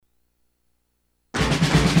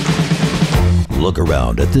look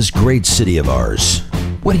around at this great city of ours,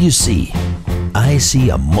 what do you see? I see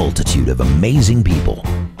a multitude of amazing people.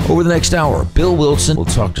 Over the next hour, Bill Wilson will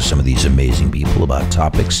talk to some of these amazing people about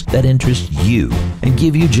topics that interest you and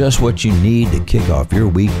give you just what you need to kick off your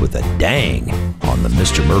week with a dang on the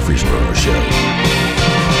Mr. Murfreesboro Show.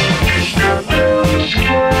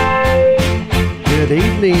 Good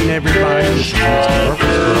evening, everybody. This is Mr.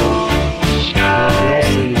 Murfreesboro.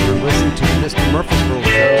 Wilson, you're listening to the Mr. Murfreesboro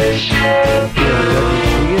Show here on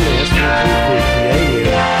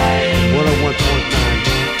WPNS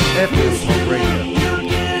 101.9 FM Radio.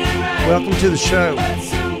 Welcome to the show.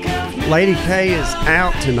 Lady K is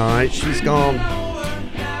out tonight. She's gone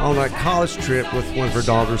on a college trip with one of her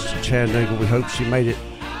daughters to Chattanooga. We hope she made it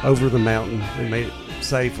over the mountain and made it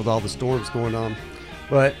safe with all the storms going on.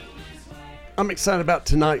 But I'm excited about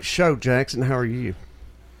tonight's show, Jackson. How are you?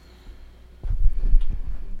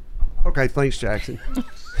 Okay, thanks, Jackson.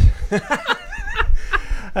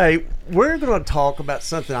 Hey, we're going to talk about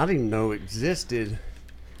something I didn't know existed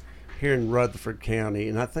here in Rutherford County,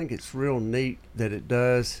 and I think it's real neat that it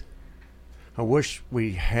does. I wish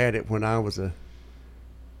we had it when I was a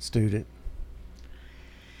student.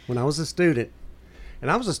 And I was a student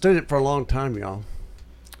for a long time, y'all.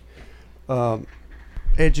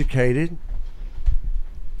 Educated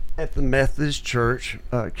at the Methodist Church,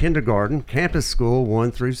 kindergarten, campus school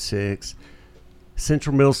 1 through 6,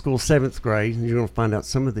 Central Middle School 7th grade. And you're going to find out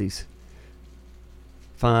some of these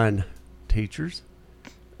fine teachers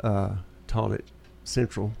taught at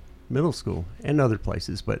Central Middle School and other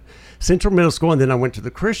places, but Central Middle School, and then I went to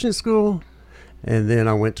the Christian school, and then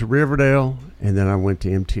I went to Riverdale, and then I went to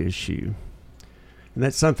MTSU. And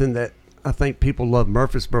that's something that I think people love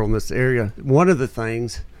Murfreesboro in this area. One of the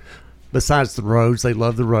things, besides the roads, they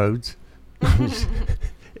love the roads,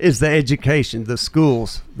 is the education, the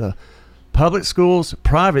schools, the public schools,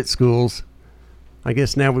 private schools. I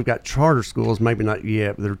guess now we've got charter schools, maybe not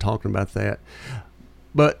yet, but they're talking about that.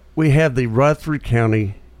 But we have the Rutherford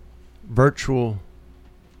County virtual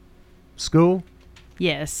school.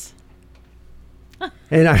 Yes.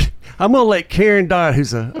 And I'm going to let Karen Dodd,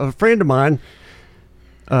 who's a friend of mine,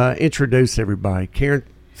 introduce everybody. Karen,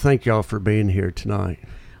 thank y'all for being here tonight.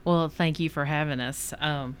 Well, thank you for having us.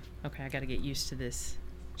 Okay, I got to get used to this.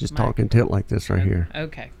 Just talking tilt like this right here.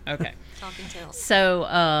 Okay. Talking tilt.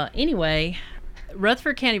 So, anyway,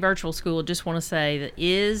 Rutherford County Virtual School, just want to say that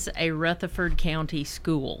is a Rutherford County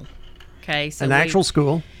school. Okay, so an actual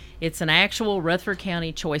school. It's an actual Rutherford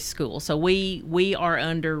County choice school. So we are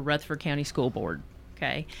under Rutherford County School Board.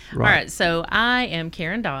 Okay. Right. All right. So I am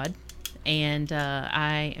Karen Dodd, and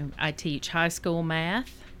I teach high school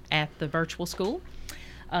math at the virtual school.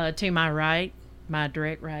 To my right, my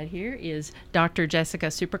direct right here is Dr. Jessica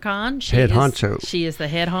Supercon. Head honcho. She is the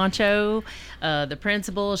head honcho, the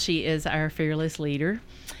principal. She is our fearless leader.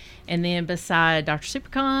 And then beside Dr.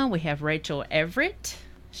 Supercon, we have Rachel Everett.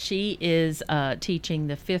 She is teaching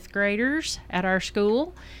the 5th graders at our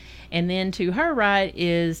school. And then to her right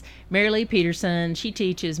is Mary Lee Peterson. She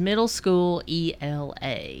teaches middle school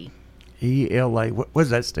ELA. ELA, what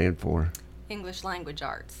does that stand for? English Language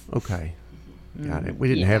Arts. Okay. Got it. We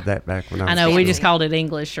didn't have that back when I was I know, we little. just called it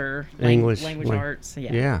English or language arts.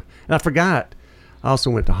 Yeah. And I forgot, I also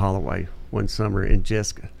went to Holloway one summer, and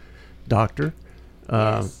Jessica, doctor,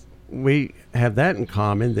 Yes. we have that in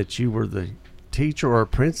common, that you were the teacher or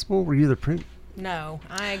principal. Were you the principal? No,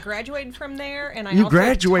 I graduated from there, and I You also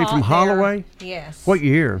graduated taught from Holloway? there. Yes. What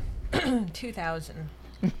year? 2000.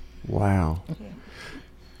 Wow. Yeah.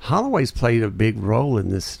 Holloway's played a big role in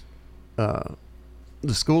this,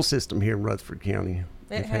 the school system here in Rutherford County.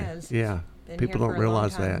 It has. Yeah. Been People here don't for a long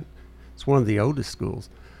realize time. that. It's one of the oldest schools.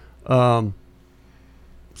 So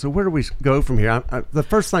where do we go from here? The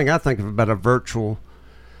first thing I think of about a virtual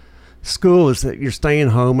school is that you're staying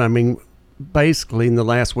home. I mean, basically in the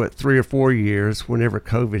last, 3 or 4 years, whenever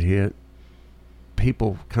COVID hit,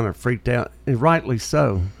 people kind of freaked out, and rightly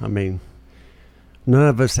so. I mean, none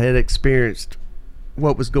of us had experienced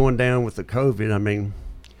what was going down with the COVID. I mean,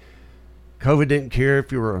 COVID didn't care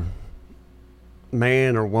if you were a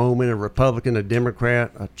man or woman, a Republican, a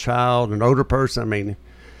Democrat, a child, an older person. I mean,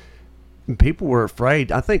 people were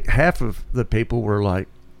afraid. I think half of the people were like,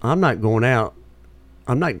 I'm not going out.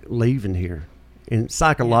 I'm not leaving here. And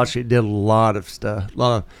psychologically, it did a lot of stuff.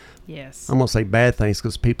 Yes. I'm going to say bad things,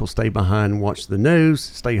 because people stay behind and watch the news,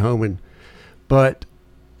 stay home. But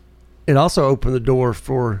it also opened the door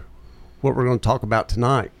for what we're going to talk about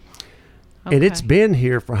tonight. Okay. And it's been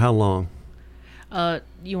here for how long?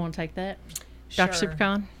 You want to take that? Sure. Dr.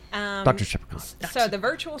 Supercon? Dr. Supercon. So the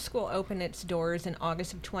virtual school opened its doors in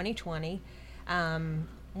August of 2020.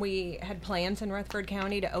 We had plans in Rutherford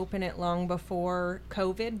County to open it long before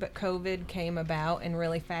COVID, but COVID came about and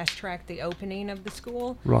really fast-tracked the opening of the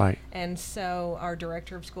school. Right. And so our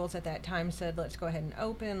director of schools at that time said, let's go ahead and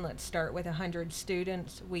open. Let's start with 100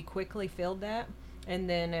 students. We quickly filled that. And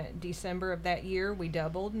then December of that year, we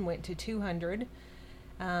doubled and went to 200.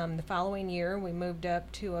 The following year, we moved up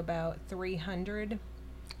to about 300.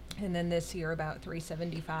 And then this year, about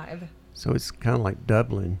 375. So it's kind of like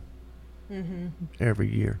doubling every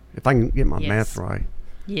year, if I can get my Yes. math right.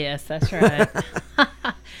 Yes, that's right.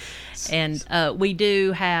 And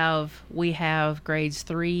we have grades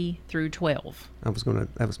 3 through 12. That was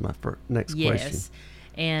my next question. Yes.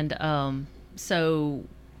 And so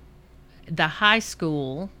the high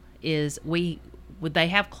school they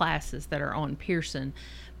have classes that are on Pearson,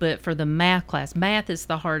 but for the math is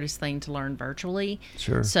the hardest thing to learn virtually.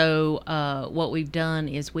 Sure. So what we've done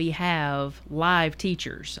is we have live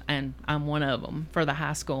teachers, and I'm one of them, for the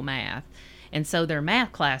high school math. And so their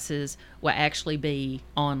math classes will actually be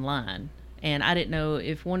online. And I didn't know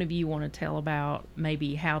if one of you want to tell about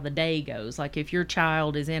maybe how the day goes. Like if your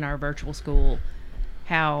child is in our virtual school,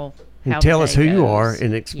 how And the tell us day who you goes. are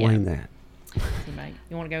and explain Yeah. that. Anybody-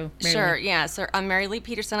 You want to go? Mary Sure, Lou? yeah. So I'm Mary Lee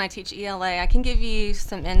Peterson. I teach ELA. I can give you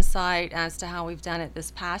some insight as to how we've done it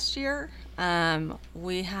this past year.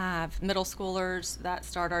 We have middle schoolers that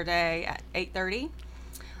start our day at 8:30,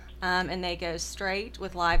 and they go straight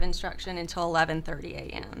with live instruction until 11:30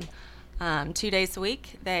 a.m. 2 days a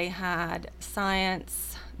week, they had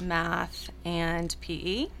science, math, and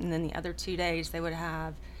PE, and then the other 2 days they would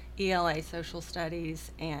have ELA, social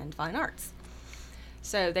studies, and fine arts.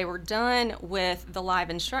 So they were done with the live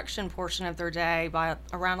instruction portion of their day by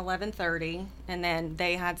around 11:30, and then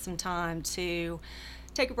they had some time to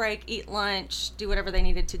take a break, eat lunch, do whatever they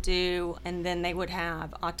needed to do, and then they would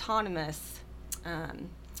have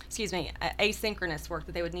asynchronous work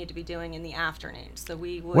that they would need to be doing in the afternoon. So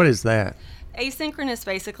we would. What is that? Asynchronous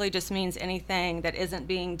basically just means anything that isn't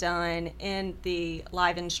being done in the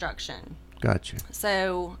live instruction. Gotcha.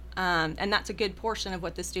 So, and that's a good portion of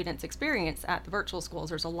what the students experience at the virtual schools.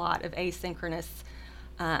 There's a lot of asynchronous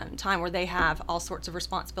time where they have all sorts of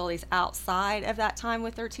responsibilities outside of that time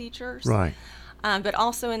with their teachers. Right. But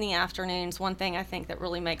also in the afternoons, one thing I think that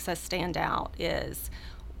really makes us stand out is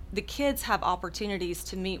the kids have opportunities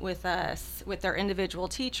to meet with us, with their individual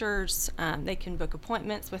teachers. They can book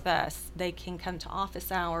appointments with us. They can come to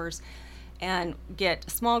office hours and get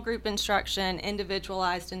small group instruction,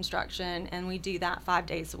 individualized instruction, and we do that 5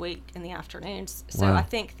 days a week in the afternoons. So Wow. I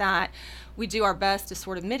think that we do our best to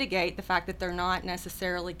sort of mitigate the fact that they're not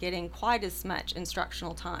necessarily getting quite as much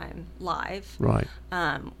instructional time live. Right.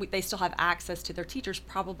 They still have access to their teachers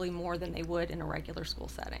probably more than they would in a regular school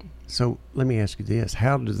setting. So let me ask you this: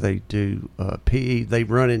 how do they do PE? They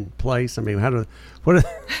run in place. I mean,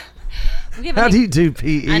 We have how an- do you do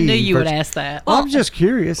PE? I knew you would versus- ask that. Well, I'm just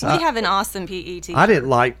curious. We have an awesome PE teacher. I didn't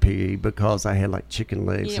like PE because I had like chicken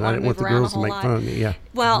legs, You and I didn't didn't want the wanna move girls to around a make whole fun lot. of me. Yeah.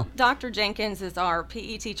 Well, Dr. Jenkins is our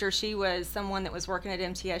PE teacher. She was someone that was working at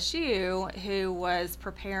MTSU who was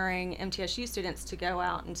preparing MTSU students to go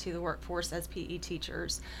out into the workforce as PE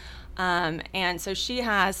teachers. And so she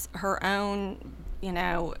has her own,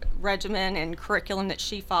 regimen and curriculum that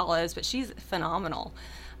she follows, but she's phenomenal.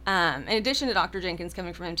 In addition to Dr. Jenkins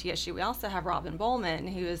coming from MTSU, we also have Robin Bowman,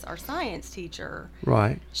 who is our science teacher.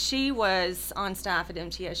 Right. She was on staff at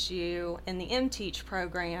MTSU in the MTeach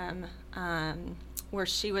program, where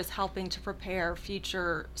she was helping to prepare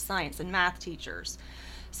future science and math teachers.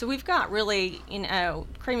 So we've got really,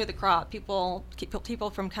 cream of the crop, people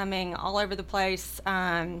from coming all over the place,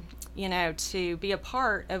 to be a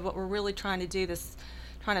part of what we're really trying to do,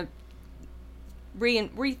 trying to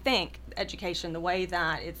rethink education. The way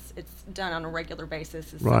that it's done on a regular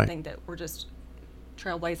basis is Right. something that we're just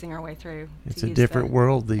trailblazing our way through. It's to a use different the-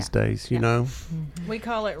 world these Yeah. days, you Yeah. know. We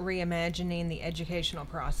call it reimagining the educational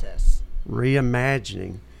process.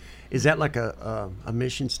 Reimagining. Is that like a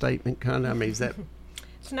mission statement kind of? I mean, is that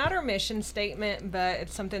It's not our mission statement, but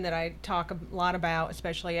it's something that I talk a lot about,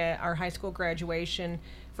 especially at our high school graduation.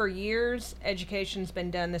 For years, education's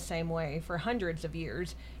been done the same way. For hundreds of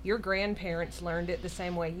years, your grandparents learned it the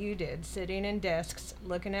same way you did, sitting in desks,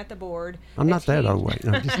 looking at the board. I'm a not that teach- old. Wait,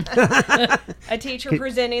 no, just, A teacher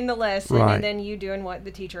presenting the lesson, Right. and then you doing what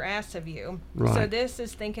the teacher asks of you. So Right. this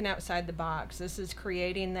is thinking outside the box. This is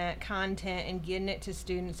creating that content and getting it to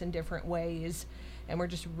students in different ways. And we're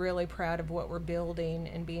just really proud of what we're building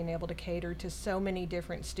and being able to cater to so many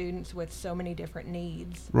different students with so many different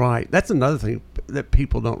needs. right. That's another thing that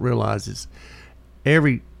people don't realize is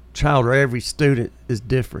every child or every student is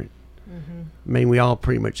different. I mean, we all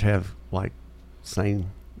pretty much have like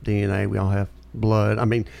same DNA. We all have blood. I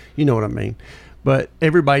mean, you know what I mean. But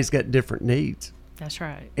everybody's got different needs. That's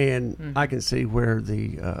right. And I can see where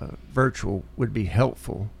the virtual would be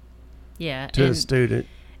helpful Yeah. to a student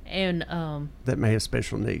And that may have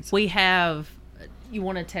special needs. we have, you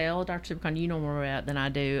want to tell Dr. Supercon, you know more about it than I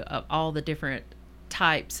do, all the different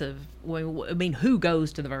types of, I mean, who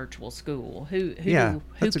goes to the virtual school? Who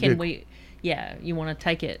that's a can good- we, you want to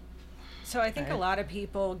take it? So I think a lot of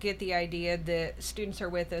people get the idea that students are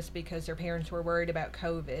with us because their parents were worried about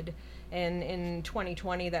COVID. And in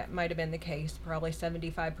 2020, that might have been the case. Probably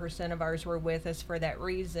 75% of ours were with us for that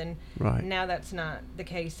reason. Right. Now that's not the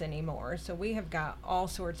case anymore. So we have got all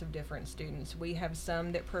sorts of different students. We have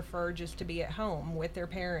some that prefer just to be at home with their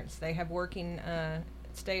parents. They have working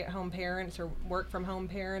stay-at-home parents or work-from-home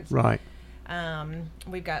parents. Right.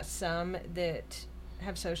 We've got some that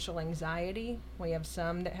have social anxiety. We have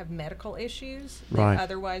some that have medical issues that Right.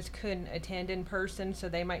 otherwise couldn't attend in person, so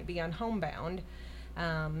they might be on homebound.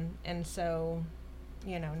 And so,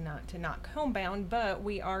 not to knock homebound, but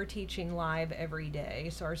we are teaching live every day.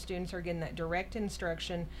 So our students are getting that direct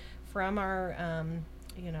instruction from our,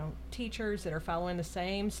 teachers that are following the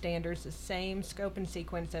same standards, the same scope and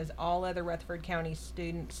sequence as all other Rutherford County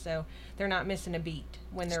students. So they're not missing a beat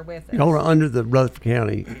when they're with us. Y'all are under the Rutherford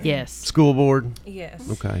County Yes. School Board? Yes.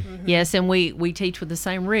 Okay. Yes, and we teach with the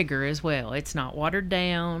same rigor as well. It's not watered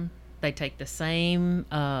down. They take the same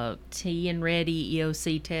T and Ready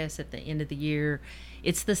EOC tests at the end of the year.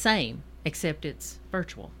 It's the same, except it's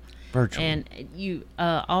virtual. Virtual. And you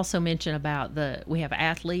also mentioned about we have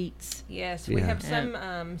athletes. Yes, we Yeah. have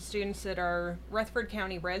some students that are Rutherford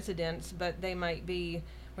County residents, but they might be,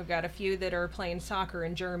 we've got a few that are playing soccer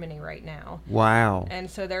in Germany right now. Wow. And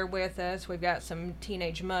so they're with us. We've got some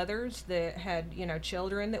teenage mothers that had,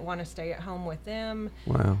 children that want to stay at home with them.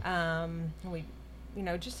 Wow. We,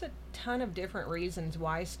 just a ton of different reasons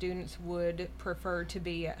why students would prefer to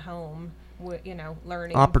be at home,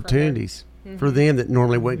 learning. Opportunities for them that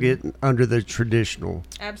normally wouldn't get under the traditional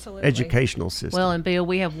Absolutely. educational system. Well, and Bill,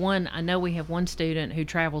 I know we have one student who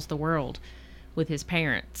travels the world with his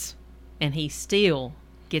parents, and he still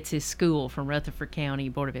gets his school from Rutherford County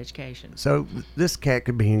Board of Education. So this cat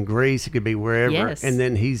could be in Greece, it could be wherever, Yes. and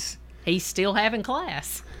then he's He's still having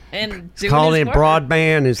class and doing calling his in work.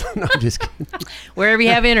 broadband. No, I'm just kidding. Wherever you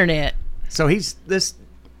have internet. So he's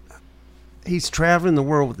traveling the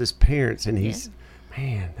world with his parents, and he's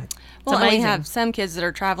man. Well, and we amazing. have some kids that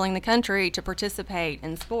are traveling the country to participate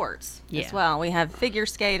in sports Yeah. as well. We have figure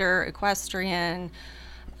skater, equestrian,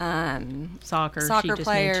 Soccer she just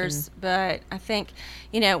players. mentioned. But I think,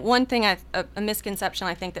 one thing, a misconception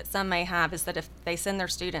I think that some may have is that if they send their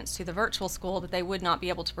students to the virtual school, that they would not be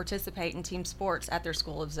able to participate in team sports at their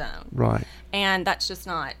school of zone. Right. And that's just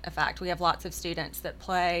not a fact. We have lots of students that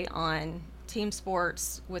play on team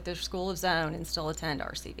sports with their school of zone and still attend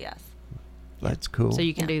our CBS. That's cool. So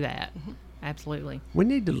you can do that. Absolutely. We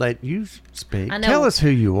need to let you speak. I know. Tell us who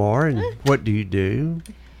you are and what do you do.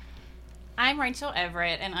 I'm Rachel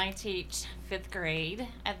Everett, and I teach 5th grade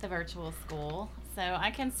at the virtual school. So I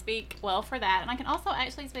can speak well for that, and I can also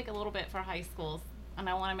actually speak a little bit for high schools. And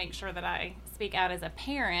I want to make sure that I speak out as a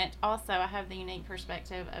parent. Also, I have the unique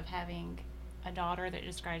perspective of having a daughter that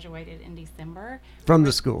just graduated in December From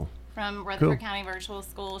the school. from Rutherford Cool. County Virtual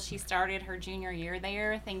School. She started her junior year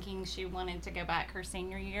there thinking she wanted to go back her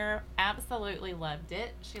senior year. Absolutely loved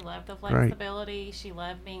it. She loved the flexibility. She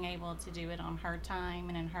loved being able to do it on her time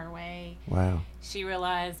and in her way. Wow. She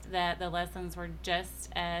realized that the lessons were just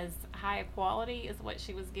as high quality as what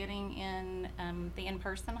she was getting in the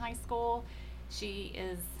in-person high school. She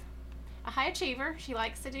is a high achiever. She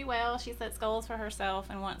likes to do well. She sets goals for herself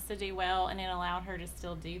and wants to do well, and it allowed her to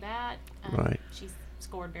still do that. Right. She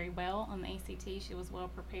scored very well on the ACT. She was well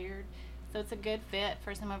prepared. So it's a good fit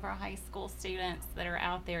for some of our high school students that are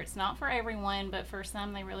out there. It's not for everyone, but for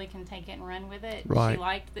some, they really can take it and run with it. Right. She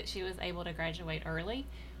liked that she was able to graduate early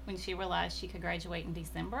when she realized she could graduate in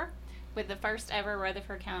December. With the first ever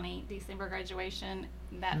Rutherford County December graduation,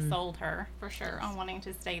 that sold her for sure on wanting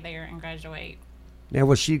to stay there and graduate. Now,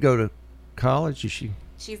 will she go to college? Is she?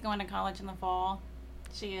 She's going to college in the fall.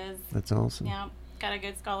 She is. That's awesome. Yeah, got a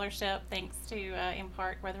good scholarship thanks to in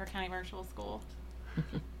part Rutherford County Virtual School.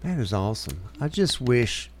 That is awesome. I just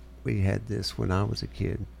wish we had this when I was a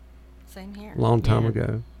kid, Same here. a long time Yeah.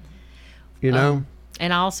 ago. You know?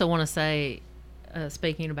 And I also want to say,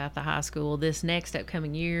 speaking about the high school, this next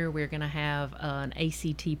upcoming year, we're going to have an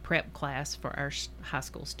ACT prep class for our high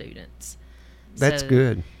school students. That's So,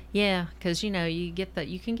 good. Yeah, because you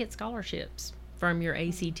can get scholarships from your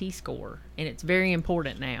ACT score, and it's very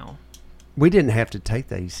important now. We didn't have to take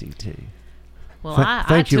the ACT. Well, Thank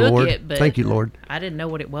I you, took Lord. it, but Thank you, Lord. I didn't know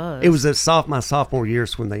what it was. It was my sophomore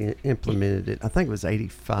years when they implemented it. I think it was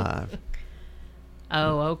 85.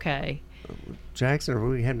 Oh, okay. Jackson, are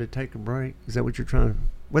we having to take a break? Is that what you're trying to...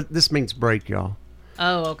 What this means break, y'all.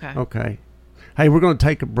 Oh, okay. Okay. Hey, we're going to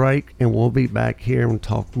take a break, and we'll be back here and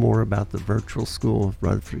talk more about the virtual school of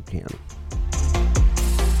Rutherford County.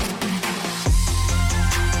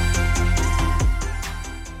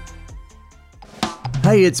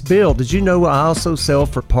 Hey, it's Bill. Did you know I also sell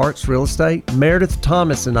for Parts Real Estate? Meredith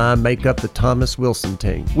Thomas and I make up the Thomas Wilson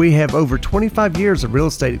team. We have over 25 years of real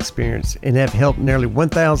estate experience and have helped nearly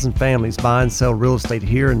 1,000 families buy and sell real estate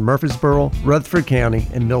here in Murfreesboro, Rutherford County,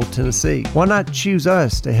 and Middle Tennessee. Why not choose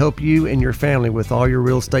us to help you and your family with all your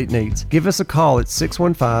real estate needs? Give us a call at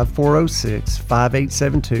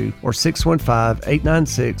 615-406-5872 or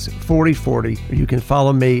 615-896-4040, or you can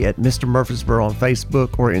follow me at Mr. Murfreesboro on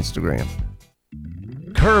Facebook or Instagram.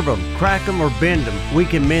 Curb them, crack them, or bend them, we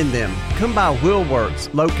can mend them. Come by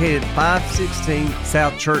Wheelworks, located 516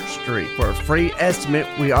 South Church Street. For a free estimate,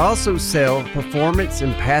 we also sell performance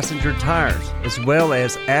and passenger tires, as well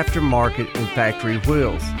as aftermarket and factory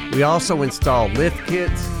wheels. We also install lift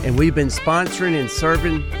kits, and we've been sponsoring and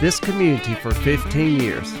serving this community for 15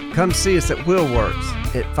 years. Come see us at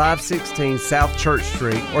Wheelworks at 516 South Church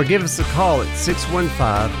Street, or give us a call at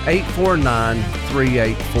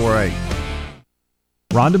 615-849-3848.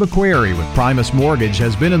 Rhonda McQuarrie with Primus Mortgage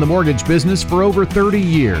has been in the mortgage business for over 30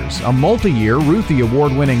 years, a multi-year Ruthie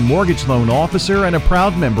Award-winning mortgage loan officer and a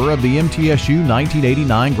proud member of the MTSU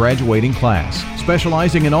 1989 graduating class,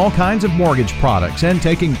 specializing in all kinds of mortgage products and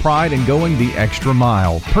taking pride in going the extra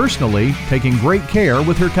mile, personally taking great care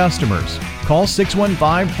with her customers. Call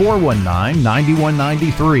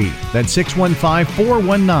 615-419-9193. That's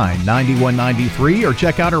 615-419-9193, or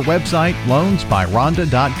check out our website,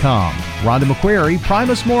 loansbyrhonda.com. Rhonda McQuarrie,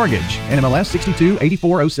 Primus Mortgage, NMLS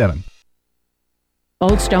 628407.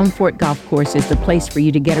 Old Stone Fort Golf Course is the place for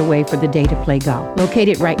you to get away for the day to play golf.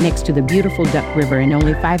 Located right next to the beautiful Duck River and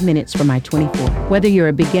only 5 minutes from I-24. Whether you're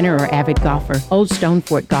a beginner or avid golfer, Old Stone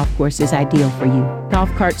Fort Golf Course is ideal for you.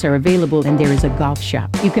 Golf carts are available and there is a golf shop.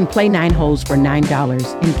 You can play 9 holes for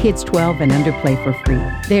 $9 and kids 12 and under play for free.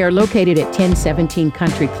 They are located at 1017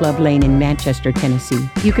 Country Club Lane in Manchester, Tennessee.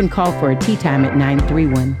 You can call for a tee time at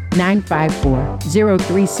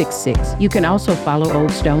 931-954-0366. You can also follow Old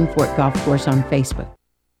Stone Fort Golf Course on Facebook.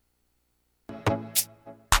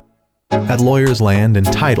 At Lawyers Land and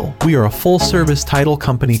Title, we are a full-service title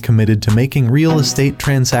company committed to making real estate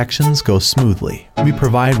transactions go smoothly. We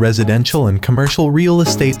provide residential and commercial real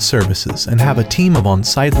estate services and have a team of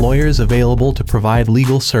on-site lawyers available to provide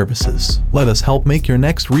legal services. Let us help make your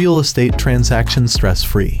next real estate transaction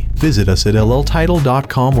stress-free. Visit us at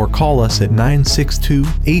lltitle.com or call us at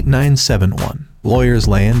 962-8971. Lawyers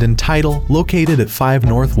Land and Title, located at 5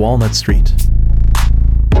 North Walnut Street.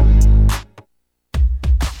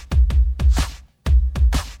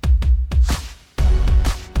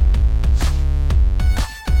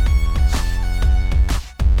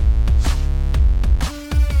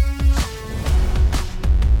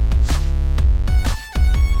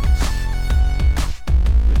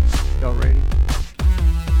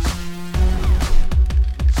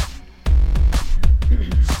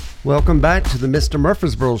 Welcome back to the Mr.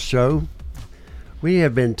 Murfreesboro Show. We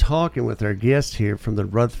have been talking with our guest here from the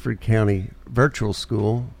Rutherford County Virtual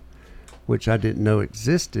School, which I didn't know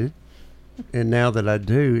existed, and now that I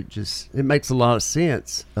do, it makes a lot of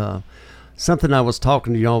sense. Something I was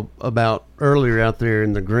talking to y'all about earlier out there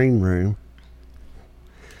in the green room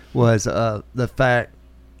was the fact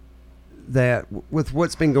that with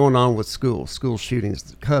what's been going on with school shootings,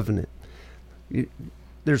 the Covenant,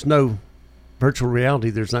 there's no virtual reality.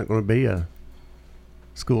 There's not going to be a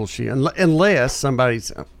school shooting unless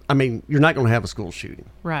somebody's. I mean, you're not going to have a school shooting,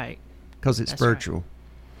 Right? Because it's That's virtual.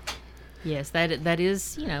 Right. Yes, that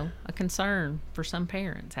is a concern for some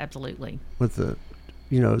parents. Absolutely. With the,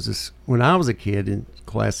 when I was a kid in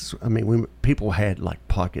classes, I mean, people had like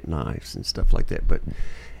pocket knives and stuff like that. But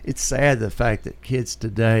it's sad the fact that kids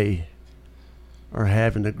today are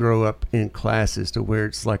having to grow up in classes to where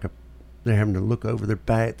it's like they're having to look over their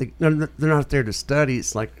back. They're not there to study.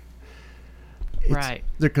 It's like, right.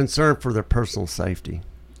 They're concerned for their personal safety.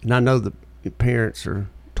 And I know the parents are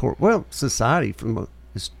society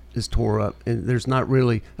is tore up, and there's not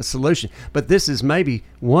really a solution. But this is maybe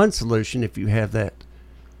one solution if you have that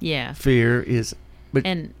fear is. But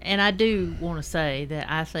and I do want to say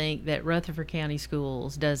that I think that Rutherford County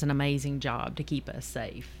Schools does an amazing job to keep us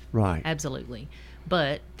safe. Right. Absolutely.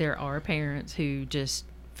 But there are parents who just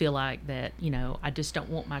feel like that, I just don't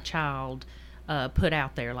want my child put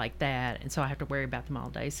out there like that, and so I have to worry about them all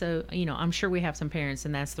day. So, I'm sure we have some parents,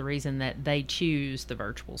 and that's the reason that they choose the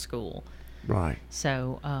virtual school. Right.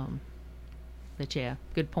 So, but yeah,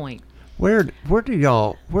 good point. Where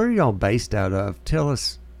are y'all based out of? Tell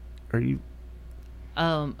us. Are you?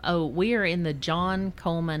 We are in the John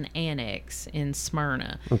Coleman Annex in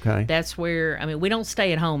Smyrna. Okay. That's where, we don't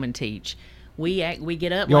stay at home and teach. We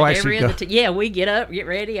get up Y'all like every actually other. Yeah, we get up, get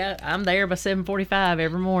ready. I'm there by 7:45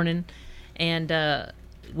 every morning, and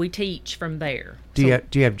we teach from there. Do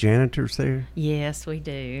you have janitors there? Yes, we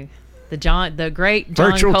do. The great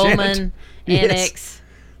John Virtual Coleman Yes. Annex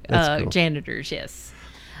That's cool. janitors. Yes.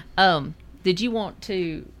 Did you want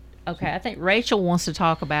to? Okay, I think Rachel wants to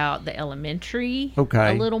talk about the elementary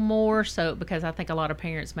a little more, so because I think a lot of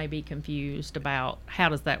parents may be confused about how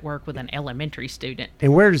does that work with an elementary student.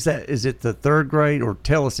 And where does that? Is it the third grade, or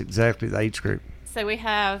tell us exactly the age group? So we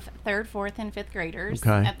have 3rd, 4th, and 5th graders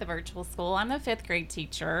Okay. at the virtual school. I'm the 5th grade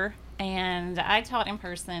teacher, and I taught in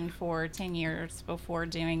person for 10 years before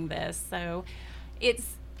doing this. So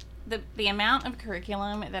it's the amount of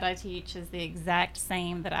curriculum that I teach is the exact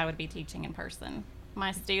same that I would be teaching in person.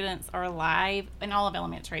 My students are live in all of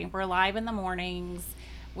elementary. We're live in the mornings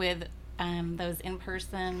with those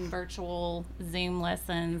in-person virtual Zoom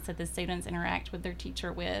lessons that the students interact with their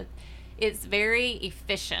teacher with. It's very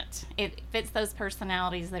efficient. It fits those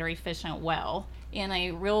personalities that are efficient well. In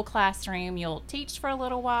a real classroom, you'll teach for a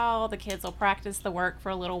little while. The kids will practice the work for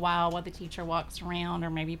a little while the teacher walks around or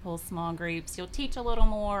maybe pulls small groups. You'll teach a little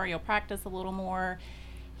more. You'll practice a little more.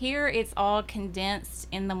 Here, it's all condensed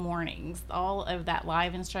in the mornings. All of that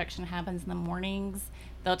live instruction happens in the mornings.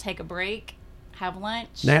 They'll take a break, have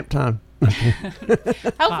lunch. Nap time.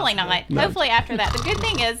 Hopefully not. No. Hopefully after that. The good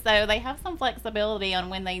thing is, though, they have some flexibility on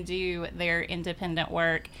when they do their independent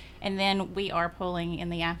work. And then we are pulling in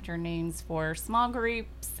the afternoons for small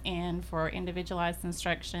groups and for individualized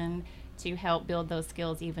instruction to help build those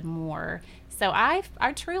skills even more. So I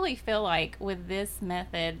truly feel like with this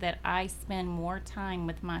method that I spend more time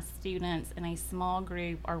with my students in a small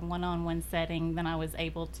group or one-on-one setting than I was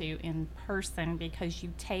able to in person, because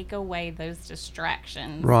you take away those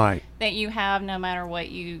distractions Right. that you have no matter what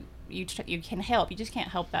you can help. You just can't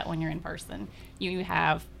help that when you're in person. You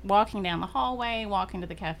have walking down the hallway, walking to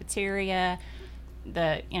the cafeteria,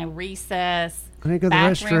 the recess, I think of the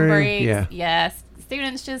bathroom restroom. breaks. Yeah. Yes.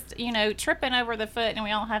 Students just, tripping over the foot, and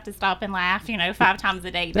we all have to stop and laugh, 5 times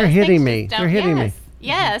a day. They're Those hitting things me. just They're hitting me.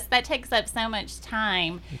 Yes, that takes up so much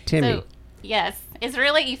time. Timmy. So, yes, it's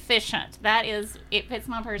really efficient. It fits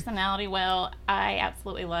my personality well. I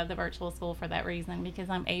absolutely love the virtual school for that reason, because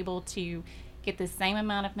I'm able to get the same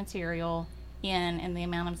amount of material in the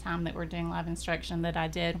amount of time that we're doing live instruction that I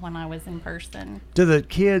did when I was in person. Do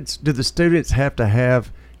the students have to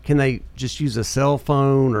have, can they just use a cell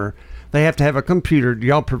phone, or they have to have a computer? Do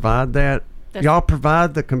y'all provide that? Y'all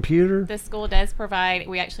provide the computer? The school does provide.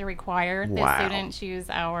 We actually require Wow. the students use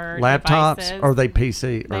our Laptops? devices. Or are they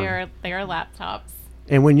PC? They are laptops.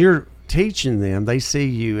 And when you're teaching them, they see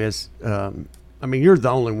you as, you're the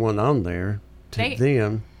only one on there to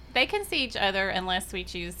them. They can see each other unless we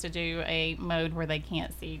choose to do a mode where they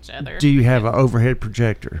can't see each other. Do you have an overhead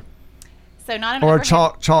projector? So not an or overhead.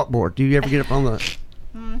 a chalkboard? Do you ever get up on the...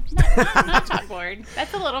 Not chalkboard.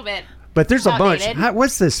 That's a little bit. But there's a bunch. outdated.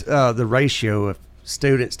 What's this, the ratio of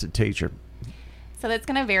students to teacher? So that's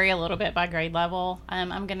going to vary a little bit by grade level.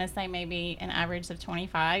 I'm going to say maybe an average of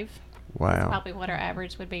 25. Wow. That's probably what our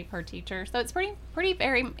average would be per teacher. So it's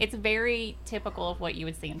it's very typical of what you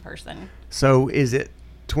would see in person. So is it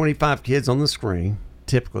 25 kids on the screen,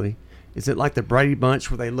 typically? Is it like the Brady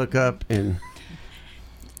Bunch where they look up and...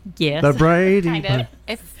 Yes. The Brady Kind of. Bunch.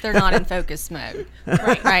 If they're not in focus mode.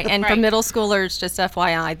 Right. And for Right. middle schoolers, just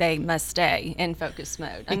FYI, they must stay in focus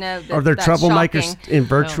mode. I know that Are there that's troublemakers shocking. in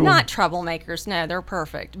virtual? Not troublemakers, no, they're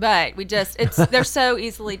perfect. But they're so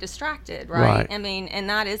easily distracted, right? Right. I mean, and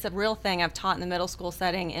that is a real thing. I've taught in the middle school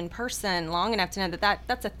setting in person long enough to know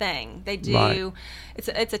that's a thing. They do. Right.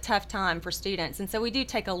 It's a tough time for students. And so we do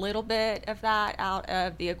take a little bit of that out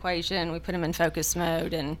of the equation. We put them in focus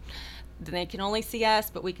mode, and then they can only see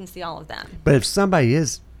us, but we can see all of them. But if somebody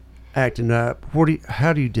is acting up,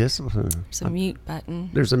 how do you discipline them? There's a mute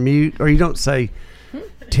button. There's a mute, or you don't say,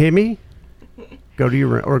 Timmy, go to your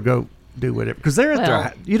room, or go do whatever, because they're at Well-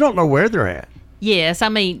 their, you don't know where they're at. Yes,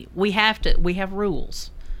 we have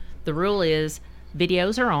rules. The rule is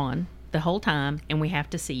videos are on the whole time, and we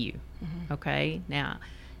have to see you. Mm-hmm. Okay? Now,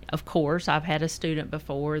 of course, I've had a student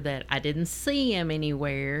before that I didn't see him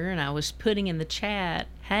anywhere, and I was putting in the chat,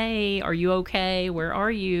 hey, are you okay? Where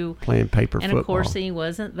are you? Playing paper And football. of course, he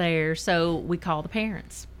wasn't there, so we call the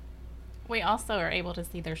parents. We also are able to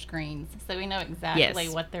see their screens, so we know exactly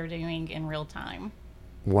Yes. what they're doing in real time.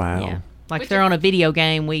 Wow. Yeah. Like Which if they're is- on a video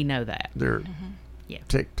game, we know that. They're Yeah.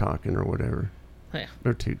 TikToking or whatever. Yeah.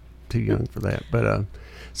 They're too young for that. But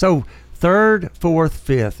so third, fourth,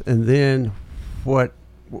 fifth, and then what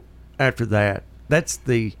after that? That's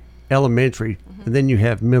the elementary, and then you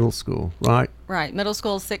have middle school, right? Right, middle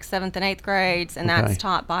school, 6th, 7th, and 8th grades, and Okay. that's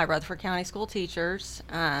taught by Rutherford County school teachers.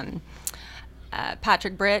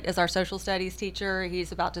 Patrick Britt is our social studies teacher.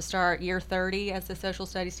 He's about to start year 30 as a social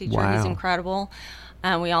studies teacher. He's Wow. incredible.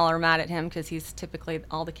 We all are mad at him because he's typically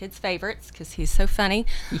all the kids' favorites because he's so funny.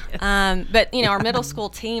 But, you know, our middle school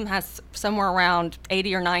team has somewhere around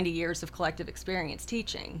 80 or 90 years of collective experience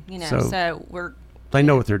teaching, you know, So- so They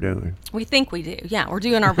know what they're doing. we think we do. Yeah, we're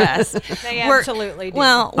doing our best. They We're- absolutely do.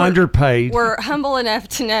 Well, Underpaid. we're humble enough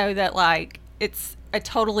to know that, like, it's a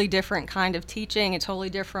totally different kind of teaching, a totally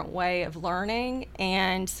different way of learning.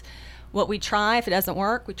 And what we try, if it doesn't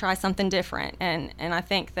work, we try something different. And I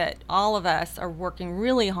think that all of us are working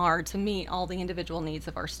really hard to meet all the individual needs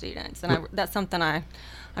of our students. And that's something I'm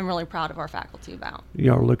really proud of our faculty about.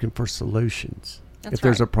 Y'all are looking for solutions. That's if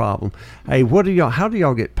there's right. a problem. Hey, how do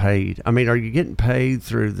y'all get paid? I mean, are you getting paid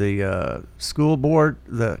through the school board,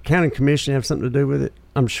 the county commission have something to do with it?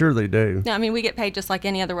 I'm sure they do. No, I mean, we get paid just like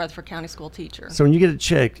any other Rutherford County school teacher. So when you get a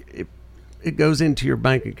check, it goes into your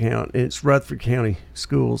bank account, and it's Rutherford County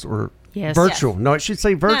Schools or Yes. virtual. Yes. No, it should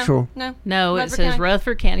say virtual. No. No, it Rutherford says County.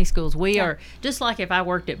 Rutherford County Schools. We Yeah. are just like if I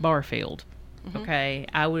worked at Barfield. Mm-hmm. Okay,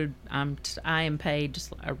 I am paid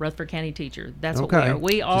just a Rutherford County teacher. That's what Okay. we are.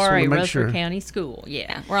 We Just are wanna a make Rutherford sure. County school. Yeah.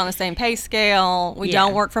 Yeah, we're on the same pay scale. We Yeah.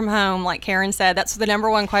 don't work from home, like Karen said. That's the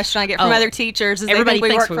number one question I get from Oh, other teachers is they Everybody think we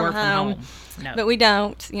thinks work from home. No. But we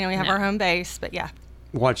don't. You know, we have No. our home base. But yeah.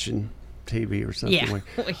 Watching TV or something. Yeah.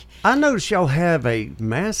 Like. I noticed y'all have a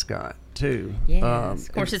mascot too. Yes.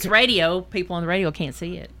 Of course, it's radio. People on the radio can't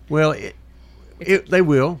see it. Well, they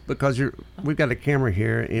will because we've got a camera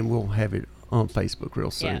here and we'll have it on Facebook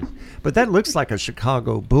real soon. Yeah. But that looks like a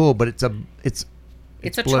Chicago bull, but it's a It's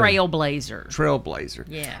a blue. trailblazer. Trailblazer.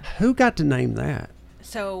 Yeah. Who got to name that?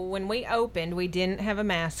 So when we opened, we didn't have a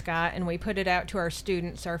mascot, and we put it out to our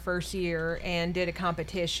students our first year and did a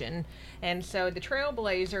competition. And so the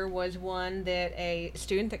Trailblazer was one that a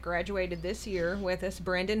student that graduated this year with us,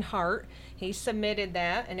 Brendan Hart, he submitted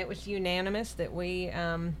that, and it was unanimous that we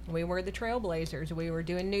were the Trailblazers. We were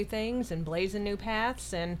doing new things and blazing new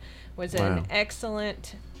paths, and was Wow. an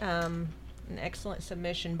excellent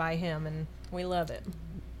submission by him, and we love it.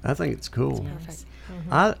 I think it's cool. Perfect.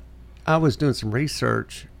 I was doing some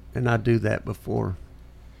research, and I do that before.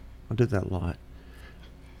 I do that a lot.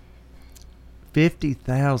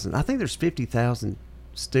 50,000. I think there's 50,000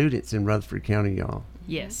 students in Rutherford County, y'all.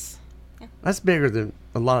 Yes. That's bigger than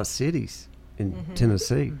a lot of cities in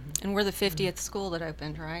Tennessee. And we're the 50th school that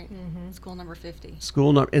opened, right? School number 50.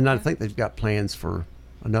 And I think they've got plans for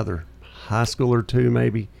another high school or two,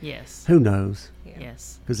 maybe. Yes. Who knows?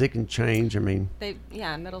 Yes. Because it can change. I mean,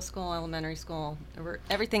 Middle school, elementary school.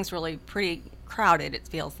 Everything's really pretty crowded, it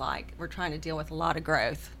feels like. We're trying to deal with a lot of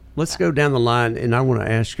growth. let's go down the line, and I want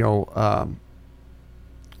to ask y'all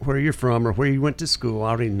where you're from or where you went to school. I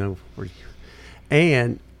already know where you.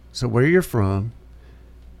 And so where you're from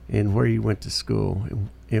and where you went to school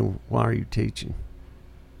and why are you teaching?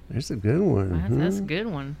 There's a good one. That's a good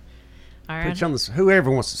one. All right. Put you on this, whoever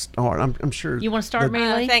wants to start. I'm sure. You want to start, the-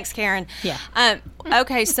 Mary Lee? Thanks, Karen. Yeah.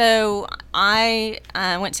 Okay, so I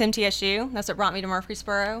went to MTSU. That's what brought me to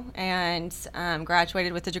Murfreesboro, and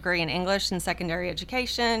graduated with a degree in English and secondary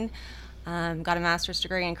education. Got a master's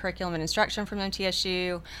degree in curriculum and instruction from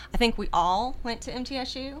MTSU. I think we all went to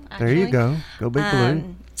MTSU. Actually. There you go. Go Big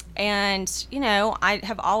Blue. And, you know, I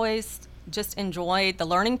have always just enjoyed the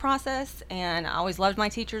learning process, and I always loved my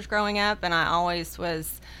teachers growing up, and I always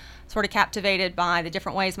was sort of captivated by the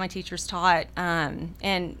different ways my teachers taught,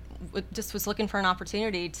 and just was looking for an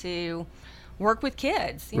opportunity to work with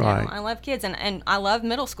kids. You Right. know, I love kids, and I love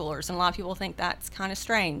middle schoolers, and a lot of people think that's kind of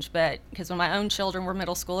strange, but because when my own children were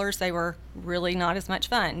middle schoolers, they were really not as much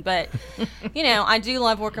fun. But, you know, I do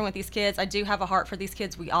love working with these kids. I do have a heart for these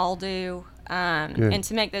kids. We all do. And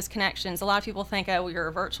to make those connections, a lot of people think, oh, well, you're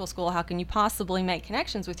a virtual school. How can you possibly make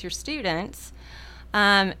connections with your students?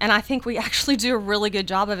 And I think we actually do a really good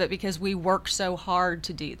job of it because we work so hard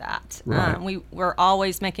to do that. Right. We're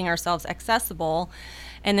always making ourselves accessible.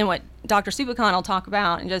 And then what Dr. Subicon will talk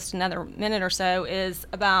about in just another minute or so is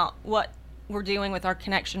about what we're doing with our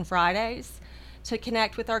Connection Fridays to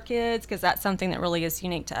connect with our kids, because that's something that really is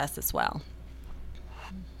unique to us as well.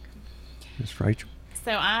 Miss Rachel.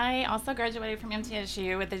 So I also graduated from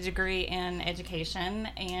MTSU with a degree in education,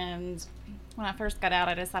 and When I first got out,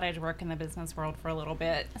 I decided to work in the business world for a little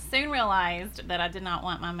bit. Soon realized that I did not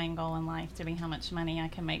want my main goal in life to be how much money I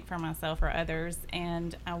can make for myself or others,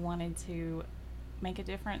 and I wanted to make a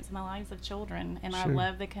difference in the lives of children. And I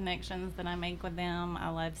love the connections that I make with them. I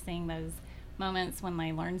love seeing those moments when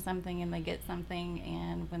they learn something and they get something,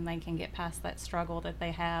 and when they can get past that struggle that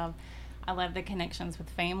they have. I love the connections with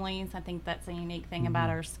families. I think that's a unique thing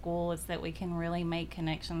about our school, is that we can really make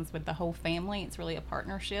connections with the whole family. It's really a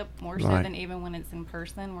partnership, more so than even when it's in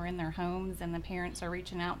person. We're in their homes, and the parents are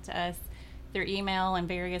reaching out to us through email and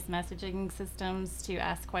various messaging systems to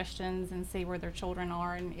ask questions and see where their children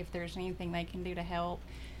are and if there's anything they can do to help.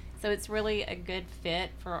 So it's really a good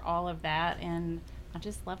fit for all of that, and I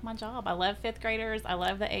just love my job. I love fifth graders. I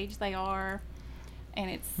love the age they are,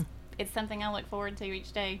 and it's something I look forward to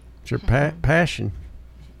each day. It's your passion.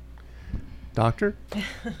 Doctor?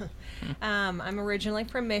 I'm originally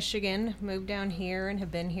from Michigan, moved down here, and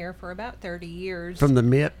have been here for about 30 years. From the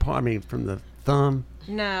mitt, from the thumb?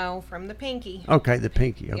 No, from the pinky. Okay, the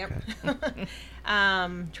pinky, okay.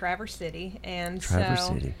 Yep. Traverse City. And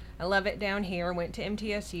City. I love it down here. Went to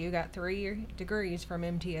MTSU, got 3 degrees from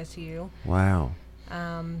MTSU. Wow.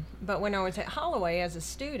 But when I was at Holloway as a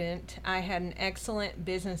student, I had an excellent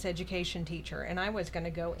business education teacher, and I was going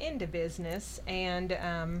to go into business. And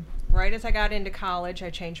right as I got into college, I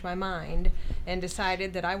changed my mind and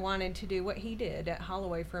decided that I wanted to do what he did at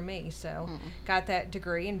Holloway for me. So got that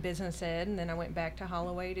degree in business ed, and then I went back to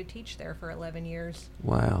Holloway to teach there for 11 years.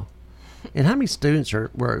 Wow. And how many students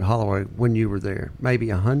were at Holloway when you were there? Maybe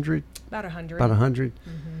 100? About 100. About 100?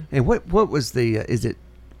 And what was the,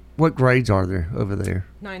 what grades are there over there?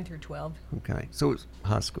 9 through 12. Okay. So it's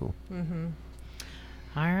high school. All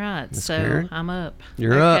right. Miss So Karen? I'm up.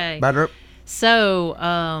 You're okay. up. Batter up. So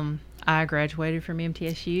I graduated from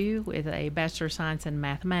MTSU with a Bachelor of Science in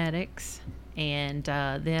Mathematics. And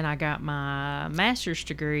then I got my master's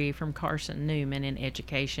degree from Carson Newman in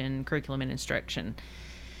Education, Curriculum, and Instruction.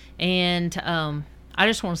 And I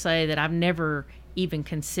just want to say that I've never even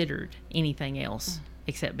considered anything else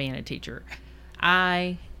except being a teacher.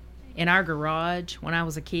 In our garage, when I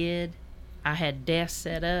was a kid, I had desks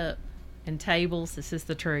set up and tables. This is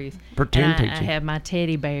the truth. Pretend and I teaching. had my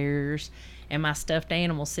teddy bears and my stuffed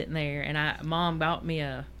animals sitting there. And Mom bought me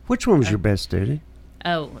Which one was your best student?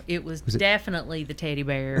 it was definitely the teddy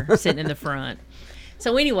bear sitting in the front.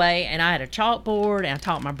 So anyway, and I had a chalkboard, and I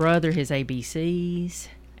taught my brother his ABCs,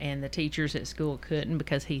 and the teachers at school couldn't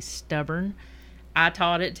because he's stubborn. I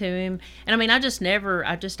taught it to him. And I mean, I just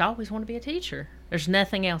always wanted to be a teacher. There's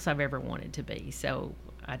nothing else I've ever wanted to be. So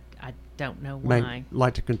I don't know why.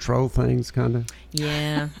 Like to control things, kind of?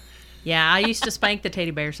 Yeah. Yeah, I used to spank the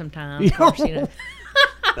teddy bear sometimes. Of course,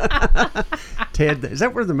 Ted, is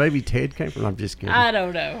that where the movie Ted came from? I'm just kidding. I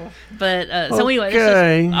don't know. But so anyway, it's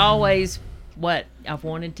just always what I've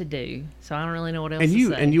wanted to do. So I don't really know what else to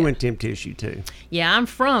say. And you went to MTSU too? Yeah, I'm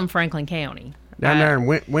from Franklin County. Down there in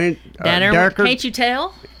down there, Deckard. can't you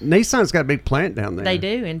tell? Nissan's got a big plant down there. They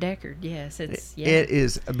do in Deckard. Yes, it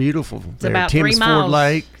is beautiful. It's about Tim's 3 miles. Ford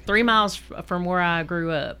Lake. 3 miles from where I grew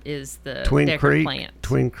up is the Twin Deckard Creek. plant.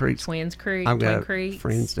 Twins Creek. I've Twin got Creeks.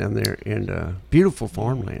 friends down there, and beautiful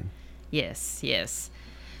farmland. Yes.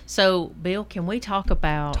 So, Bill, can we talk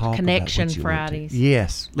about Connection Fridays?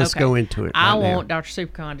 Yes, let's go into it. I right want now. Dr.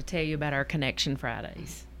 Supercon to tell you about our Connection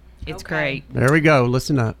Fridays. It's Okay. great. There we go.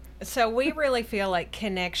 Listen up. So we really feel like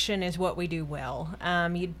connection is what we do well.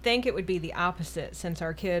 You'd think it would be the opposite since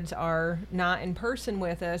our kids are not in person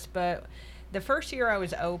with us, but the first year I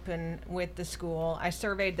was open with the school, I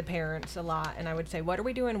surveyed the parents a lot, and I would say, what are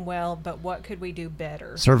we doing well, but what could we do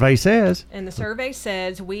better? Survey says. And the survey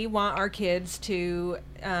says we want our kids to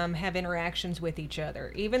have interactions with each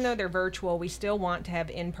other. Even though they're virtual, we still want to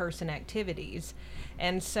have in-person activities.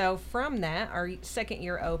 And so from that, our second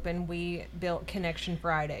year open, we built Connection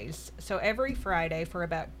Fridays. So every Friday for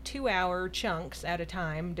about 2-hour chunks at a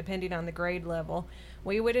time, depending on the grade level,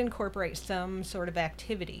 we would incorporate some sort of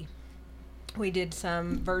activity. We did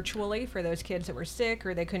some virtually for those kids that were sick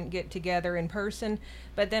or they couldn't get together in person,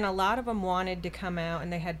 but then a lot of them wanted to come out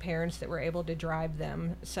and they had parents that were able to drive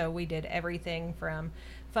them. So we did everything from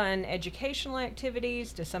fun educational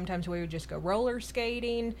activities to sometimes we would just go roller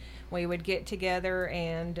skating. We would get together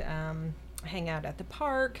and hang out at the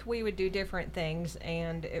park. We would do different things,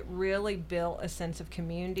 and it really built a sense of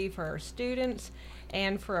community for our students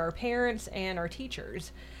and for our parents and our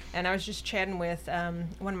teachers. And I was just chatting with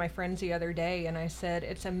one of my friends the other day, and I said,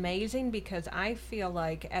 it's amazing because I feel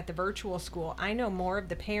like at the virtual school, I know more of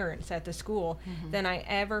the parents at the school than I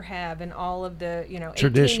ever have in all of the,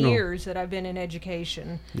 18 years that I've been in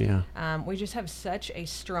education. Yeah. We just have such a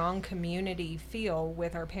strong community feel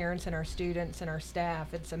with our parents and our students and our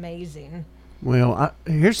staff. It's amazing. Well,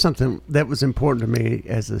 here's something that was important to me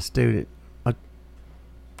as a student, a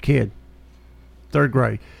kid, 3rd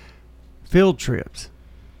grade. Field trips.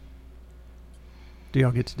 Do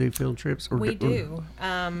y'all get to do field trips? We do.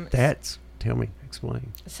 Tell me,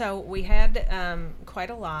 explain. So we had quite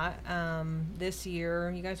a lot this year.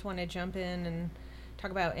 You guys want to jump in and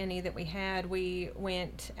talk about any that we had? We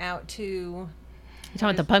went out to... You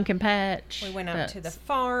talking about the pumpkin patch? We went out to the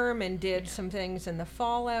farm and did some things in the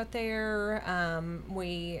fall out there.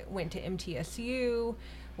 We went to MTSU.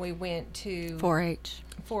 We went to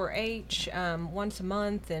 4-H once a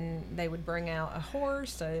month, and they would bring out a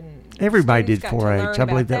horse, and everybody did 4-H. I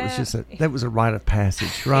believe that was a rite of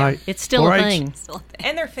passage, right? Yeah, it's still a thing.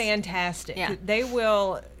 And they're fantastic. Yeah. They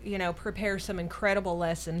will, prepare some incredible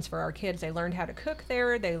lessons for our kids. They learned how to cook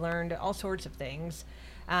there. They learned all sorts of things.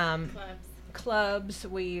 Clubs.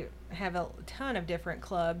 We have a ton of different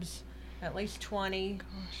clubs, at least 20.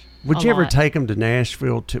 Would you ever take them to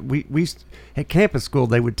Nashville? We at campus school,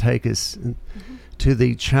 they would take us to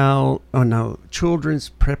the Children's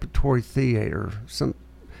Preparatory Theater,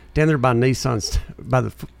 down there by by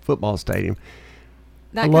the football stadium.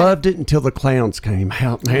 I loved it until the clowns came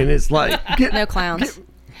out. Man, it's like no clowns.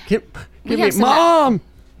 Give me Mom.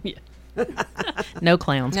 No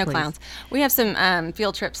clowns. No please. clowns. We have some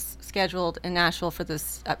field trips scheduled in Nashville for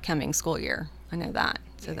this upcoming school year. I know that,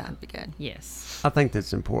 so that'd be good. Yes. I think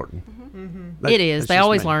that's important. It is. They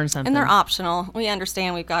always learn something. And they're optional. We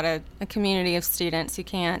understand we've got a community of students who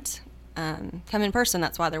can't come in person.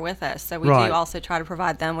 That's why they're with us. So we do also try to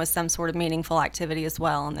provide them with some sort of meaningful activity as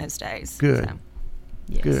well on those days. Good. So.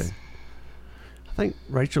 Yes. Good. I think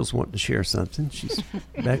Rachel's wanting to share something. She's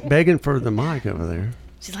begging for the mic over there.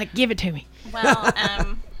 She's like, give it to me. Well,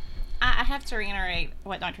 I have to reiterate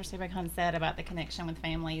what Dr. Supercon said about the connection with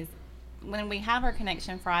families. When we have our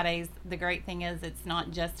Connection Fridays, the great thing is it's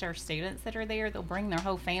not just our students that are there. They'll bring their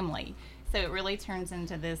whole family. So it really turns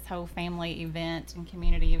into this whole family event and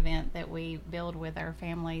community event that we build with our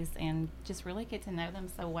families and just really get to know them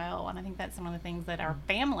so well. And I think that's some of the things that our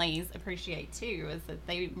families appreciate too, is that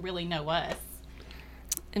they really know us.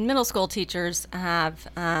 And middle school teachers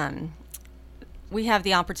we have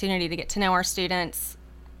the opportunity to get to know our students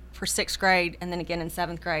for 6th grade, and then again in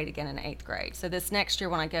 7th grade, again in 8th grade. So this next year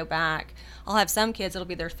when I go back, I'll have some kids, it'll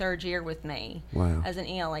be their 3rd year with me as an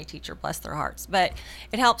ELA teacher, bless their hearts. But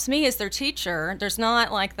it helps me as their teacher. There's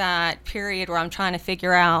not like that period where I'm trying to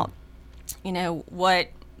figure out, what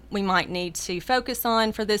we might need to focus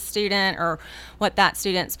on for this student or what that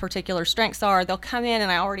student's particular strengths are. They'll come in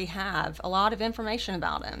and I already have a lot of information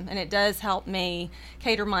about them, and it does help me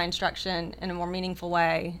cater my instruction in a more meaningful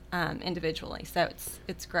way individually. So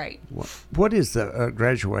it's great. What is the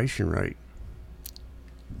graduation rate?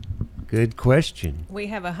 Good question. We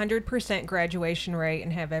have 100% graduation rate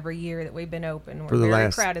and have every year that we've been open. We're for the very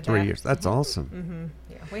last proud of 3 that. years. That's awesome.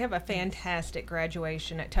 Mm-hmm. Yeah, we have a fantastic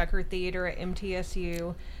graduation at Tucker Theater at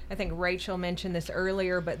MTSU. I think Rachel mentioned this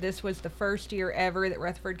earlier, but this was the first year ever that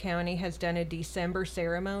Rutherford County has done a December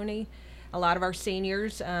ceremony. A lot of our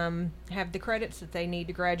seniors have the credits that they need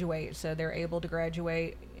to graduate, so they're able to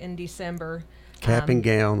graduate in December. Cap and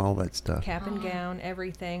gown, all that stuff. Cap and gown,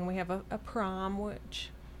 everything. We have a prom, which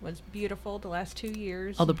was beautiful the last 2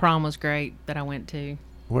 years. Oh, the prom was great that I went to.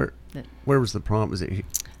 Where was the prom? Was it?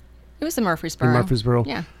 It was in Murfreesboro. In Murfreesboro?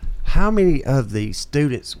 Yeah. How many of the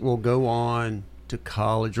students will go on to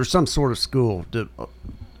college or some sort of school, to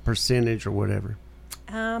percentage or whatever?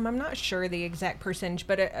 I'm not sure the exact percentage,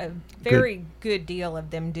 but a very good deal of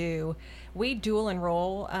them do. We dual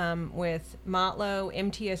enroll with Motlow,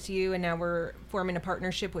 MTSU, and now we're forming a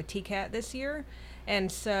partnership with TCAT this year.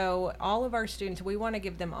 And so all of our students, we want to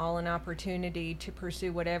give them all an opportunity to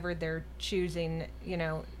pursue whatever they're choosing,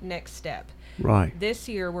 next step. Right. This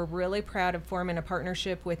year, we're really proud of forming a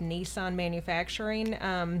partnership with Nissan Manufacturing.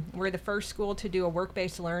 We're the first school to do a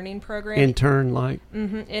work-based learning program. Intern, like?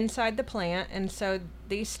 Inside the plant. And so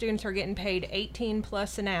These students are getting paid 18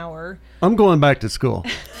 plus an hour. I'm going back to school.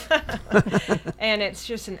 And it's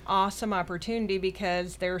just an awesome opportunity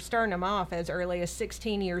because they're starting them off as early as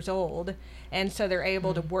 16 years old. And so they're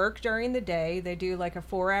able to work during the day. They do like a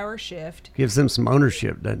 4-hour shift. Gives them some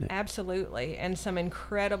ownership, doesn't it? Absolutely. And some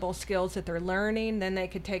incredible skills that they're learning. Then they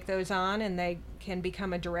could take those on and they can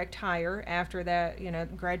become a direct hire after that,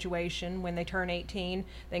 graduation. When they turn 18,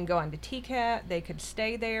 they can go on to TCAT. They could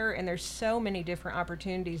stay there. And there's so many different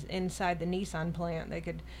opportunities inside the Nissan plant. They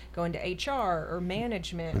could go into HR or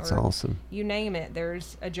management. That's or awesome. You name it.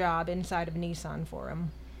 There's a job inside of Nissan for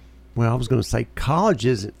them. Well, I was going to say college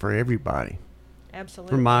isn't for everybody.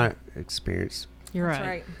 Absolutely. From my experience. You're That's right.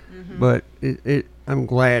 right. Mm-hmm. But I'm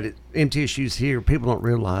glad MTSU's here. People don't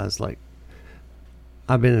realize, like,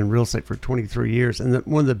 I've been in real estate for 23 years. And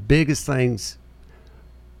one of the biggest things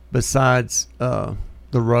besides the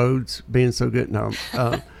roads being so good,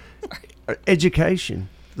 education,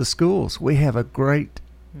 the schools. We have a great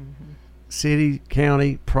city,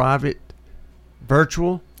 county, private,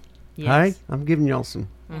 virtual. Yes. Hey, I'm giving y'all some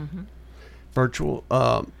virtual.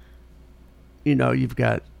 You've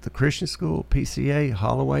got the Christian school, PCA,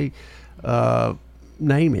 Holloway,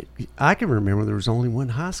 name it. I can remember there was only one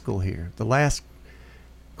high school here. The last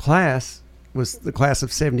class was the class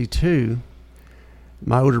of 72.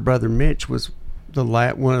 My older brother Mitch was he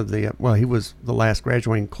was the last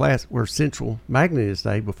graduating class where Central Magnet is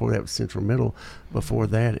today. Before that was Central Middle. Before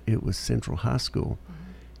that it was Central High School.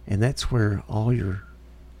 And that's where all your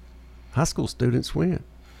high school students went.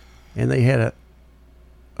 And they had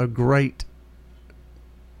a great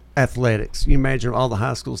athletics. You imagine all the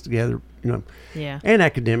high schools together, Yeah. and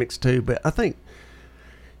academics too. But I think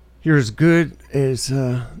you're as good as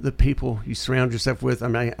the people you surround yourself with. I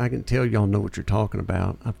mean, I can tell y'all know what you're talking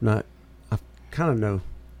about. I kind of know.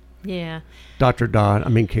 Yeah. Dr.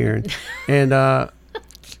 Karen, and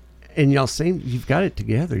y'all you've got it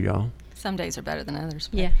together, y'all. Some days are better than others.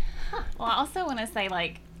 But. Yeah. Well, I also want to say,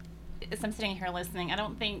 as I'm sitting here listening, I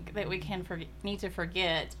don't think that we need to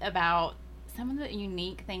forget about some of the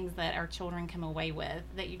unique things that our children come away with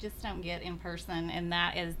that you just don't get in person, and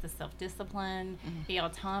that is the self-discipline, the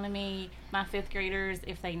autonomy. My fifth graders,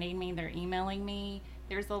 if they need me, they're emailing me.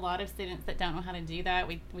 There's a lot of students that don't know how to do that.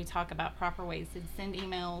 We talk about proper ways to send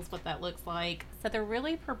emails, what that looks like. So they're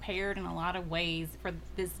really prepared in a lot of ways for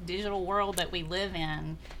this digital world that we live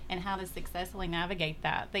in and how to successfully navigate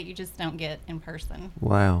that you just don't get in person.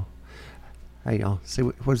 Wow. Hey, y'all. See,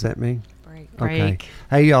 what does that mean? Break. Okay. Break.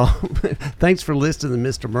 Hey, y'all. Thanks for listening to the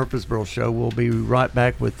Mr. Murfreesboro Show. We'll be right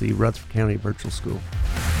back with the Rutherford County Virtual School.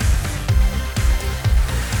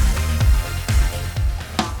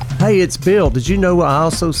 Hey, it's Bill. Did you know I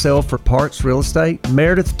also sell for Parts Real Estate?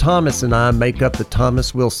 Meredith Thomas and I make up the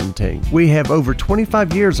Thomas Wilson team. We have over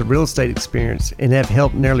 25 years of real estate experience and have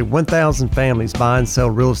helped nearly 1,000 families buy and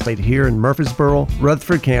sell real estate here in Murfreesboro,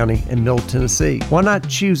 Rutherford County, and Middle Tennessee. Why not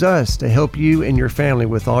choose us to help you and your family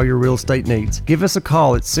with all your real estate needs? Give us a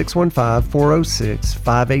call at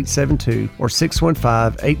 615-406-5872 or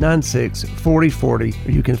 615-896-4040,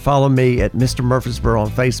 or you can follow me at Mr. Murfreesboro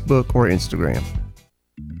on Facebook or Instagram.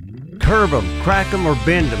 Curve them, crack them, or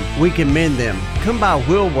bend them. We can mend them. Come by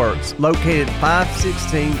Wheelworks, located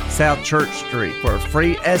 516 South Church Street. For a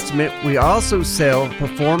free estimate, we also sell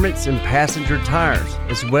performance and passenger tires,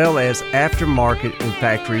 as well as aftermarket and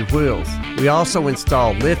factory wheels. We also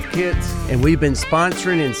install lift kits, and we've been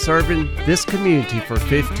sponsoring and serving this community for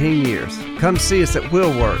 15 years. Come see us at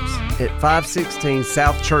Wheelworks at 516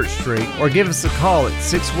 South Church Street, or give us a call at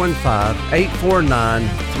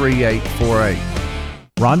 615-849-3848.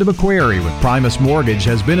 Rhonda McQuarrie with Primus Mortgage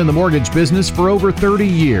has been in the mortgage business for over 30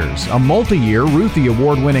 years, a multi-year Ruthie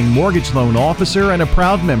Award-winning mortgage loan officer and a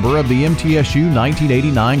proud member of the MTSU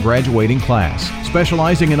 1989 graduating class,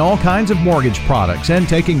 specializing in all kinds of mortgage products and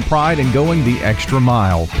taking pride in going the extra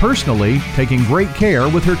mile, personally taking great care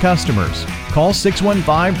with her customers. Call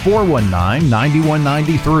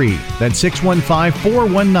 615-419-9193. That's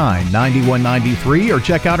 615-419-9193, or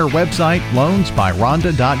check out our website,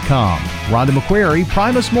 loansbyrhonda.com. Rhonda McQuarrie,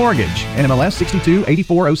 Primus Mortgage, NMLS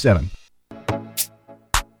 628407.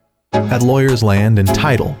 At Lawyers Land and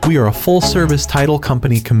Title, we are a full-service title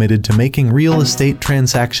company committed to making real estate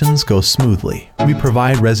transactions go smoothly. We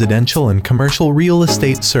provide residential and commercial real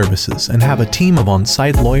estate services and have a team of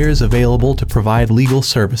on-site lawyers available to provide legal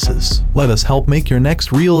services. Let us help make your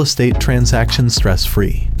next real estate transaction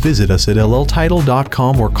stress-free. Visit us at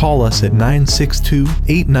lltitle.com or call us at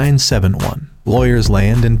 962-8971. Lawyers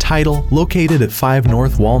Land and Title, located at 5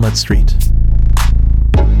 North Walnut Street.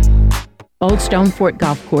 Old Stone Fort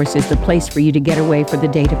Golf Course is the place for you to get away for the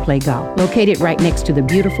day to play golf. Located right next to the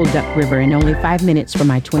beautiful Duck River and only 5 minutes from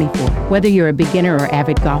I-24. Whether you're a beginner or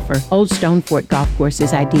avid golfer, Old Stone Fort Golf Course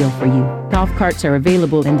is ideal for you. Golf carts are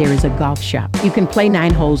available and there is a golf shop. You can play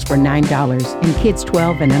 9 holes for $9 and kids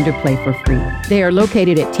 12 and under play for free. They are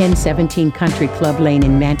located at 1017 Country Club Lane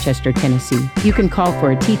in Manchester, Tennessee. You can call for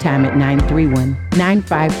a tee time at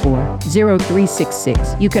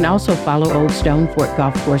 931-954-0366. You can also follow Old Stone Fort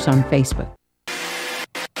Golf Course on Facebook.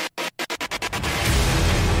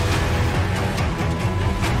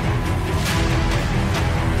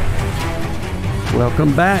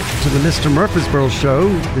 Welcome back to the Mr. Murfreesboro Show.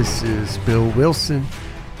 This is Bill Wilson,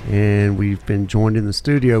 and we've been joined in the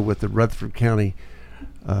studio with the Rutherford County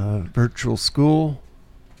Virtual School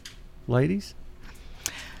ladies.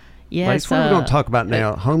 Yes. Ladies, what are we going to talk about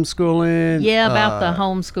now? Homeschooling? Yeah, about the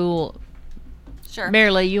homeschool. Sure.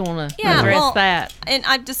 Marilee, you want to address that? And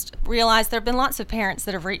I just realized there have been lots of parents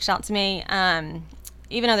that have reached out to me,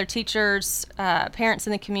 even other teachers, parents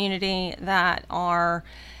in the community that are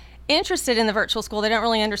interested in the virtual school. They don't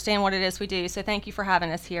really understand what it is we do. So thank you for having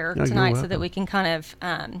us here tonight so that we can kind of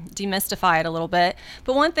demystify it a little bit.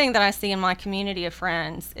 But one thing that I see in my community of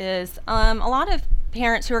friends is a lot of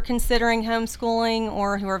parents who are considering homeschooling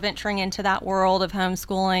or who are venturing into that world of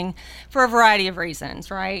homeschooling for a variety of reasons,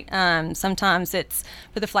 right? Sometimes it's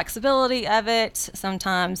for the flexibility of it.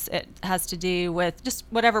 Sometimes it has to do with just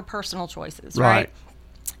whatever personal choices, right?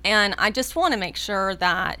 And I just want to make sure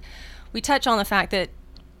that we touch on the fact that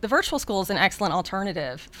the virtual school is an excellent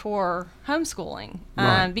alternative for homeschooling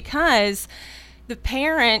because the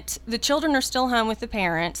children are still home with the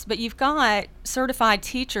parents, but you've got certified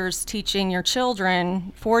teachers teaching your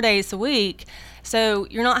children 4 days a week. So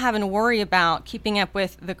you're not having to worry about keeping up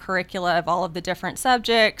with the curricula of all of the different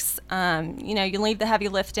subjects. You leave the heavy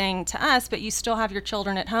lifting to us, but you still have your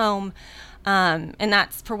children at home. And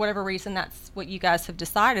that's, for whatever reason, that's what you guys have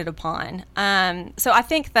decided upon. So I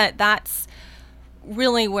think that that's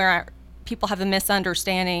really where people have a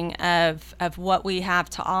misunderstanding of what we have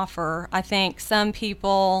to offer. I think some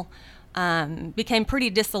people became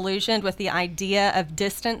pretty disillusioned with the idea of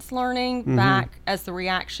distance learning back as the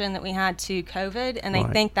reaction that we had to COVID, and they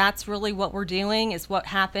think that's really what we're doing is what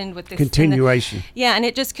happened with this continuation. And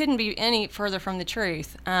it just couldn't be any further from the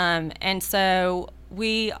truth. And so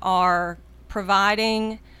we are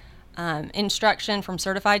providing instruction from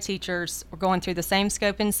certified teachers. We're going through the same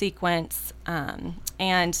scope and sequence,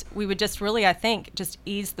 and we would just really, I think, just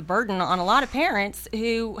ease the burden on a lot of parents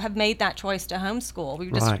who have made that choice to homeschool. We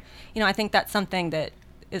just, I think that's something that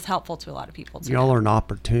is helpful to a lot of people too. Y'all are an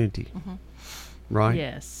opportunity, right?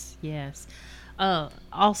 Yes.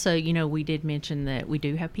 Also, we did mention that we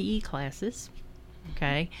do have PE classes,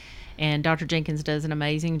 okay, and Dr. Jenkins does an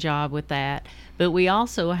amazing job with that. But we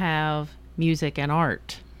also have music and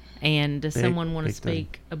art. And does someone want to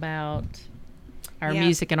speak about our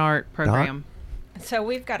music and art program? So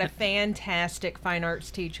we've got a fantastic fine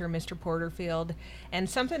arts teacher, Mr. Porterfield, and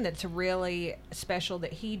something that's really special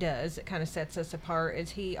that he does that kind of sets us apart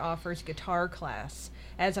is he offers guitar class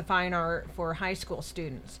as a fine art for high school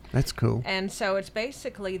students. That's cool. And so it's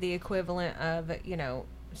basically the equivalent of,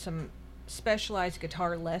 some specialized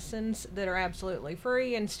guitar lessons that are absolutely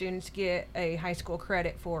free, and students get a high school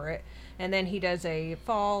credit for it. And then he does a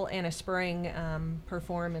fall and a spring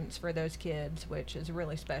performance for those kids, which is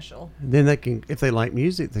really special. And then they can, if they like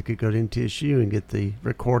music, they could go to MTSU and get the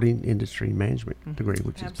recording industry management degree,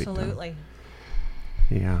 which is big time. Absolutely.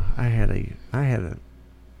 Yeah, I had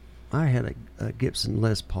a Gibson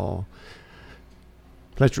Les Paul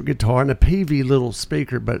electric guitar and a PV little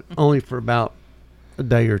speaker, but only for about a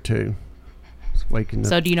day or two. Waking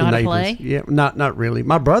so up do you know how to play? Yeah, not really.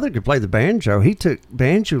 My brother could play the banjo. He took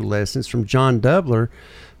banjo lessons from John Dubler,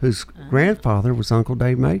 whose grandfather was Uncle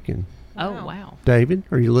Dave Macon. Oh, wow. David,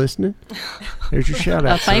 are you listening? There's your shout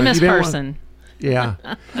out. A famous person. Yeah.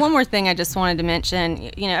 One more thing I just wanted to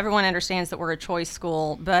mention, everyone understands that we're a choice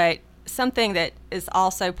school, but something that is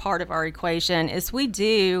also part of our equation is we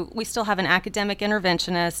still have an academic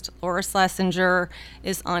interventionist. Laura Schlesinger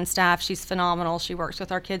is on staff. She's phenomenal. She works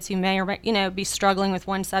with our kids who may or may, be struggling with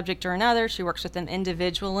one subject or another. She works with them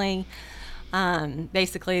individually.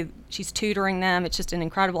 Basically, she's tutoring them. It's just an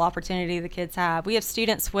incredible opportunity the kids have. We have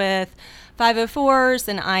students with 504s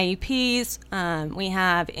and IEPs. We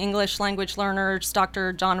have English language learners.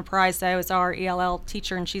 Dr. Donna Pariso is our ELL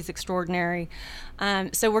teacher, and she's extraordinary.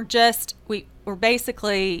 So we're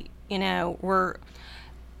basically, we're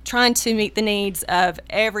trying to meet the needs of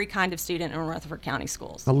every kind of student in Rutherford County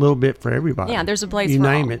schools. A little bit for everybody. Yeah, there's a place you for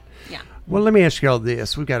name all. it. Yeah. Well, let me ask y'all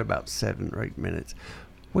this. We've got about 7 or 8 minutes.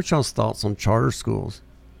 What's y'all's thoughts on charter schools?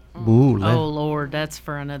 Ooh, Oh Lord, that's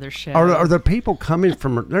for another show. Are there people coming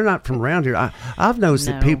from? They're not from around here. I've noticed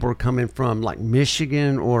that No. people are coming from like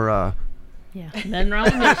Michigan or. Yeah, nothing wrong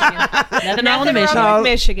with Michigan. Nothing wrong with Michigan. wrong with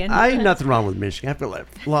Michigan. I ain't nothing wrong with Michigan. I've got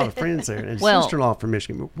a lot of friends there, and Well, sister-in-law from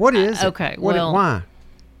Michigan. What is it? okay, What, well, why?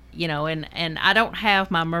 You know, and I don't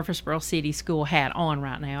have my Murfreesboro City School hat on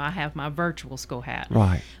right now. I have my virtual school hat.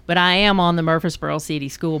 Right. But I am on the Murfreesboro City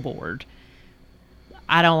School Board.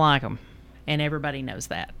 I don't like them, and everybody knows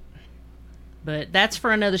that. But that's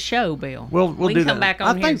for another show, Bill. We'll we do can come that. back on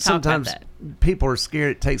I here think and talk about sometimes that. people are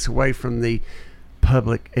scared it takes away from the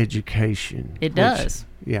public education. It does.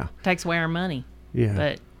 Yeah. Takes away our money. Yeah.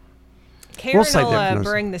 But Karen We'll save will that for another-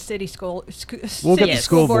 bring the city We'll get city the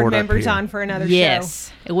school board up members here. on for another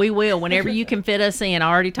yes, we will. Whenever you can fit us in. I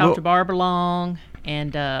already talked Well- to Barbara Long,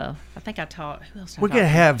 and I think I taught. Who else? We're going to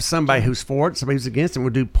have somebody who's for it, somebody who's against it. We'll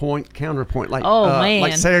do point, counterpoint, like, Oh, like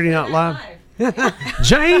man. Saturday Night Live.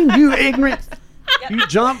 Jane, you ignorant. You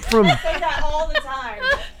jump from. Say that all the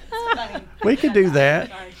time. We could do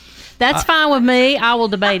that. That's fine with me. I will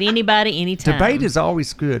debate anybody, anytime. Debate is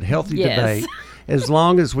always good, healthy Yes. debate, as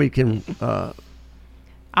long as we can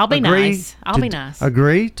I'll be agree. nice. I'll be nice.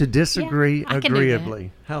 Agree to disagree Yeah, I can do that.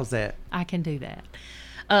 agreeably. How's that? I can do that.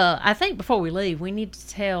 I think before we leave, we need to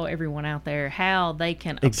tell everyone out there how they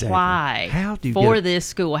can Exactly. apply How do you for get- this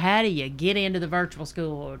school. How do you get into the virtual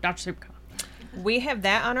school, Dr. Supercon? We have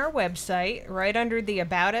that on our website, right under the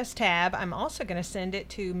About Us tab. I'm also going to send it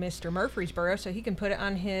to Mr. Murfreesboro so he can put it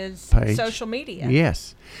on his Page. social media.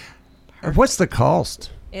 Yes. What's the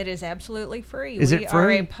cost? It is absolutely free. Is we it are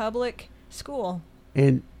free? a public school.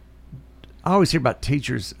 And I always hear about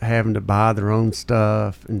teachers having to buy their own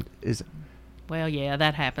stuff. And Well, yeah,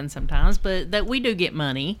 that happens sometimes, but that we do get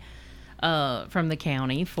money from the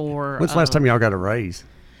county for. when's the last time y'all got a raise?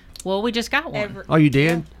 Well, we just got one. Every- Oh, you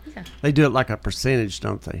did? Yeah. They do it like a percentage,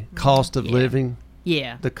 don't they? Cost of Yeah. living,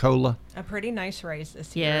 Yeah. the COLA. A pretty nice raise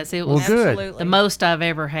this year. Yes, it Well, was good. Absolutely. the most I've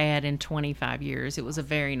ever had in 25 years. It was a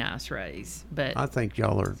very nice raise, but I think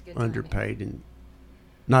y'all are underpaid and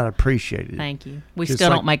not appreciated. thank you. We Just still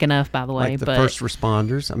like- don't make enough, by the way, Like the but first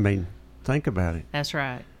responders. I mean, think about it. that's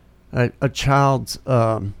right. A child's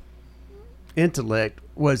intellect,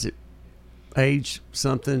 was it age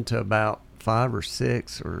something to about 5 or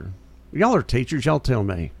 6? Or y'all are teachers, y'all tell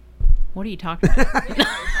me. What are you talking about?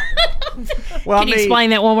 Well, Can you explain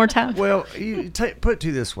that one more time? Well, you put it to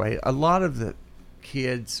you this way: a lot of the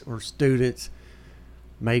kids or students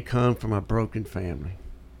may come from a broken family,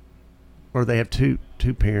 or they have two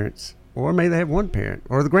parents, or maybe they have one parent,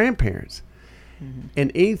 or the grandparents. Mm-hmm.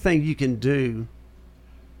 And anything you can do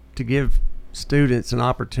to give students an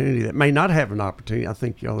opportunity that may not have an opportunity, I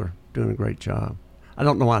think y'all are doing a great job. I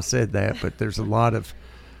don't know why I said that, but there's a lot of,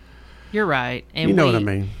 You're right. And you know what I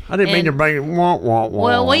mean. I didn't mean to and- bring it, wah, wah, wah.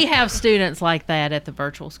 Well, we have students like that at the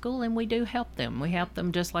virtual school, and we do help them. We help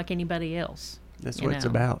them just like anybody else. That's you what it's know.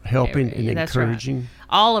 about, helping and That's right. encouraging.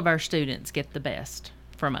 All of our students get the best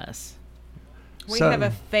from us. We So- have a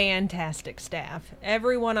fantastic staff.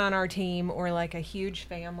 Everyone on our team, we're like a huge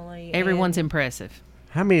family. Everyone's and impressive.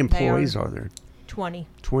 How many They are- employees are there? 20.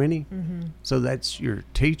 20? Mm-hmm. So that's your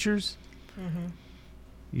teachers? Mm-hmm.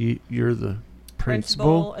 You're the Principal,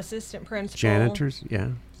 principal, assistant principal, janitors? Yeah.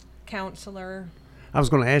 counselor, I was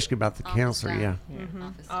going to ask you about the Office counselor, staff. yeah.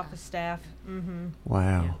 office staff. Mm-hmm.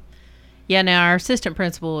 Wow. Yeah, now our assistant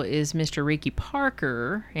principal is Mr. Ricky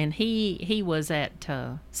Parker, and he was at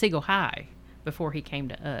Siegel High before he came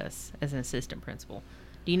to us as an assistant principal.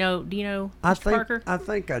 Do you know Mr. Parker? I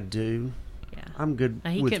think I do. Yeah. I'm good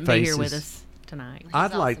He with couldn't faces. be here with us tonight.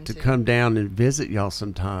 I'd like awesome, to too. come down and visit y'all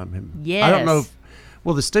sometime. And I don't know Yes. if,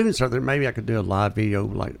 well, the students are there. Maybe I could do a live video,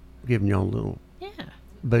 like giving y'all a little Yeah.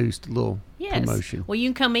 boost, a little Yes. promotion. Well, you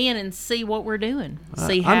can come in and see what we're doing.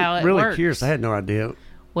 See how I'm it really works. curious. I had no idea.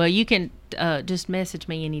 Well, you can just message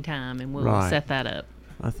me anytime, and we'll Right. set that up.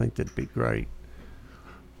 I think that'd be great.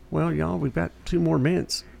 Well, y'all, we've got 2 more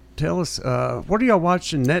minutes. Tell us, what are y'all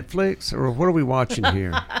watching, Netflix, or what are we watching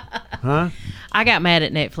here? Huh? I got mad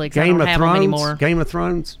at Netflix. I Game don't of have them Thrones? anymore. Game of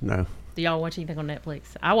Thrones? No. Do y'all watch anything on Netflix?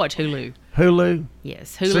 I watch Hulu. Hulu?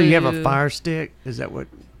 Yes, Hulu. So you have a Fire Stick? Is that what?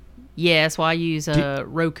 Yes, well, I use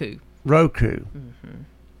Roku Roku.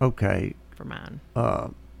 Mm-hmm. Okay. for mine.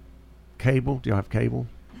 Cable? Do y'all have cable?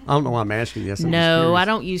 I don't know why I'm asking this. I'm just No, curious. I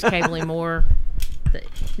don't use cable anymore.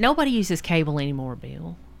 Nobody uses cable anymore,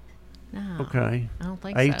 Bill. No. Okay. I don't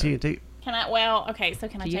think AT&T. Can I? Well, okay. So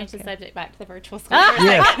can I You change the okay? subject back to the virtual school? Ah! For a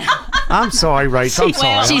Yeah. second? I'm sorry, Rachel. I'm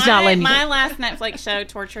Well, sorry. She's not letting you. My last Netflix show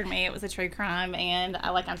tortured me. It was a true crime, and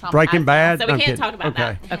I'm traumatized. Breaking now, Bad? so we I'm can't kidding. talk about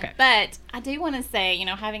Okay. that. Okay. But I do want to say,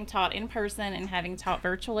 having taught in person and having taught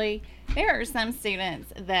virtually, there are some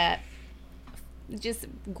students that just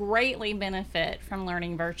greatly benefit from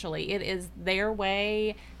learning virtually. It is their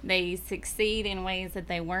way. They succeed in ways that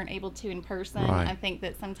they weren't able to in person. Right. I think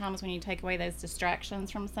that sometimes when you take away those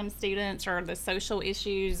distractions from some students, or the social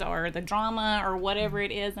issues or the drama or whatever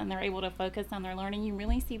it is, and they're able to focus on their learning, you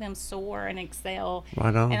really see them soar and excel.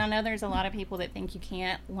 Right on. And I know there's a lot of people that think you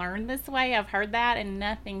can't learn this way. I've heard that, and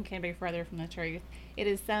nothing can be further from the truth. It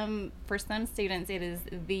is for some students, it is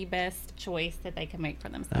the best choice that they can make for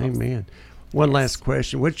themselves. Amen. One last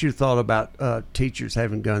question. What's your thought about teachers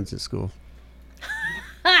having guns at school?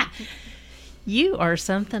 You are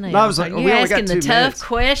something else. No, I was like, You're we only got asking the 2 tough minutes.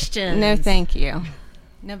 questions. No, thank you.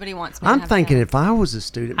 Nobody wants me to I'm have thinking guns. if I was a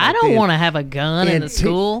student, I back don't then, want to have a gun in the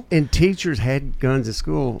school. and teachers had guns at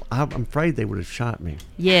school, I'm afraid they would have shot me.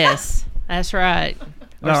 Yes, that's right.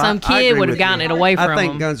 Or No, some I kid agree would have with gotten you. it away from I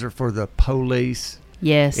think them. guns are for the police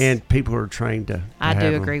Yes, and people who are trained to I have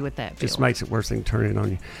do them. agree with that, Just Bill. makes it worse than turning it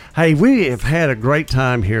on you. Hey, we have had a great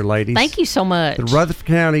time here, ladies. Thank you so much. The Rutherford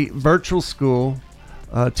County Virtual School.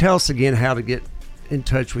 Tell us again how to get in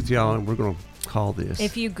touch with y'all, and we're going to call this.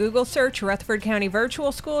 If you Google search Rutherford County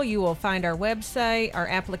Virtual School, you will find our website, our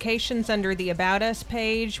applications under the About Us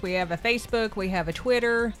page. We have a Facebook, we have a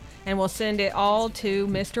Twitter, and we'll send it all to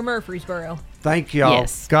Mr. Murfreesboro. Thank y'all.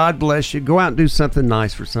 Yes. God bless you. Go out and do something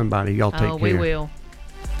nice for somebody. Y'all take care. We will.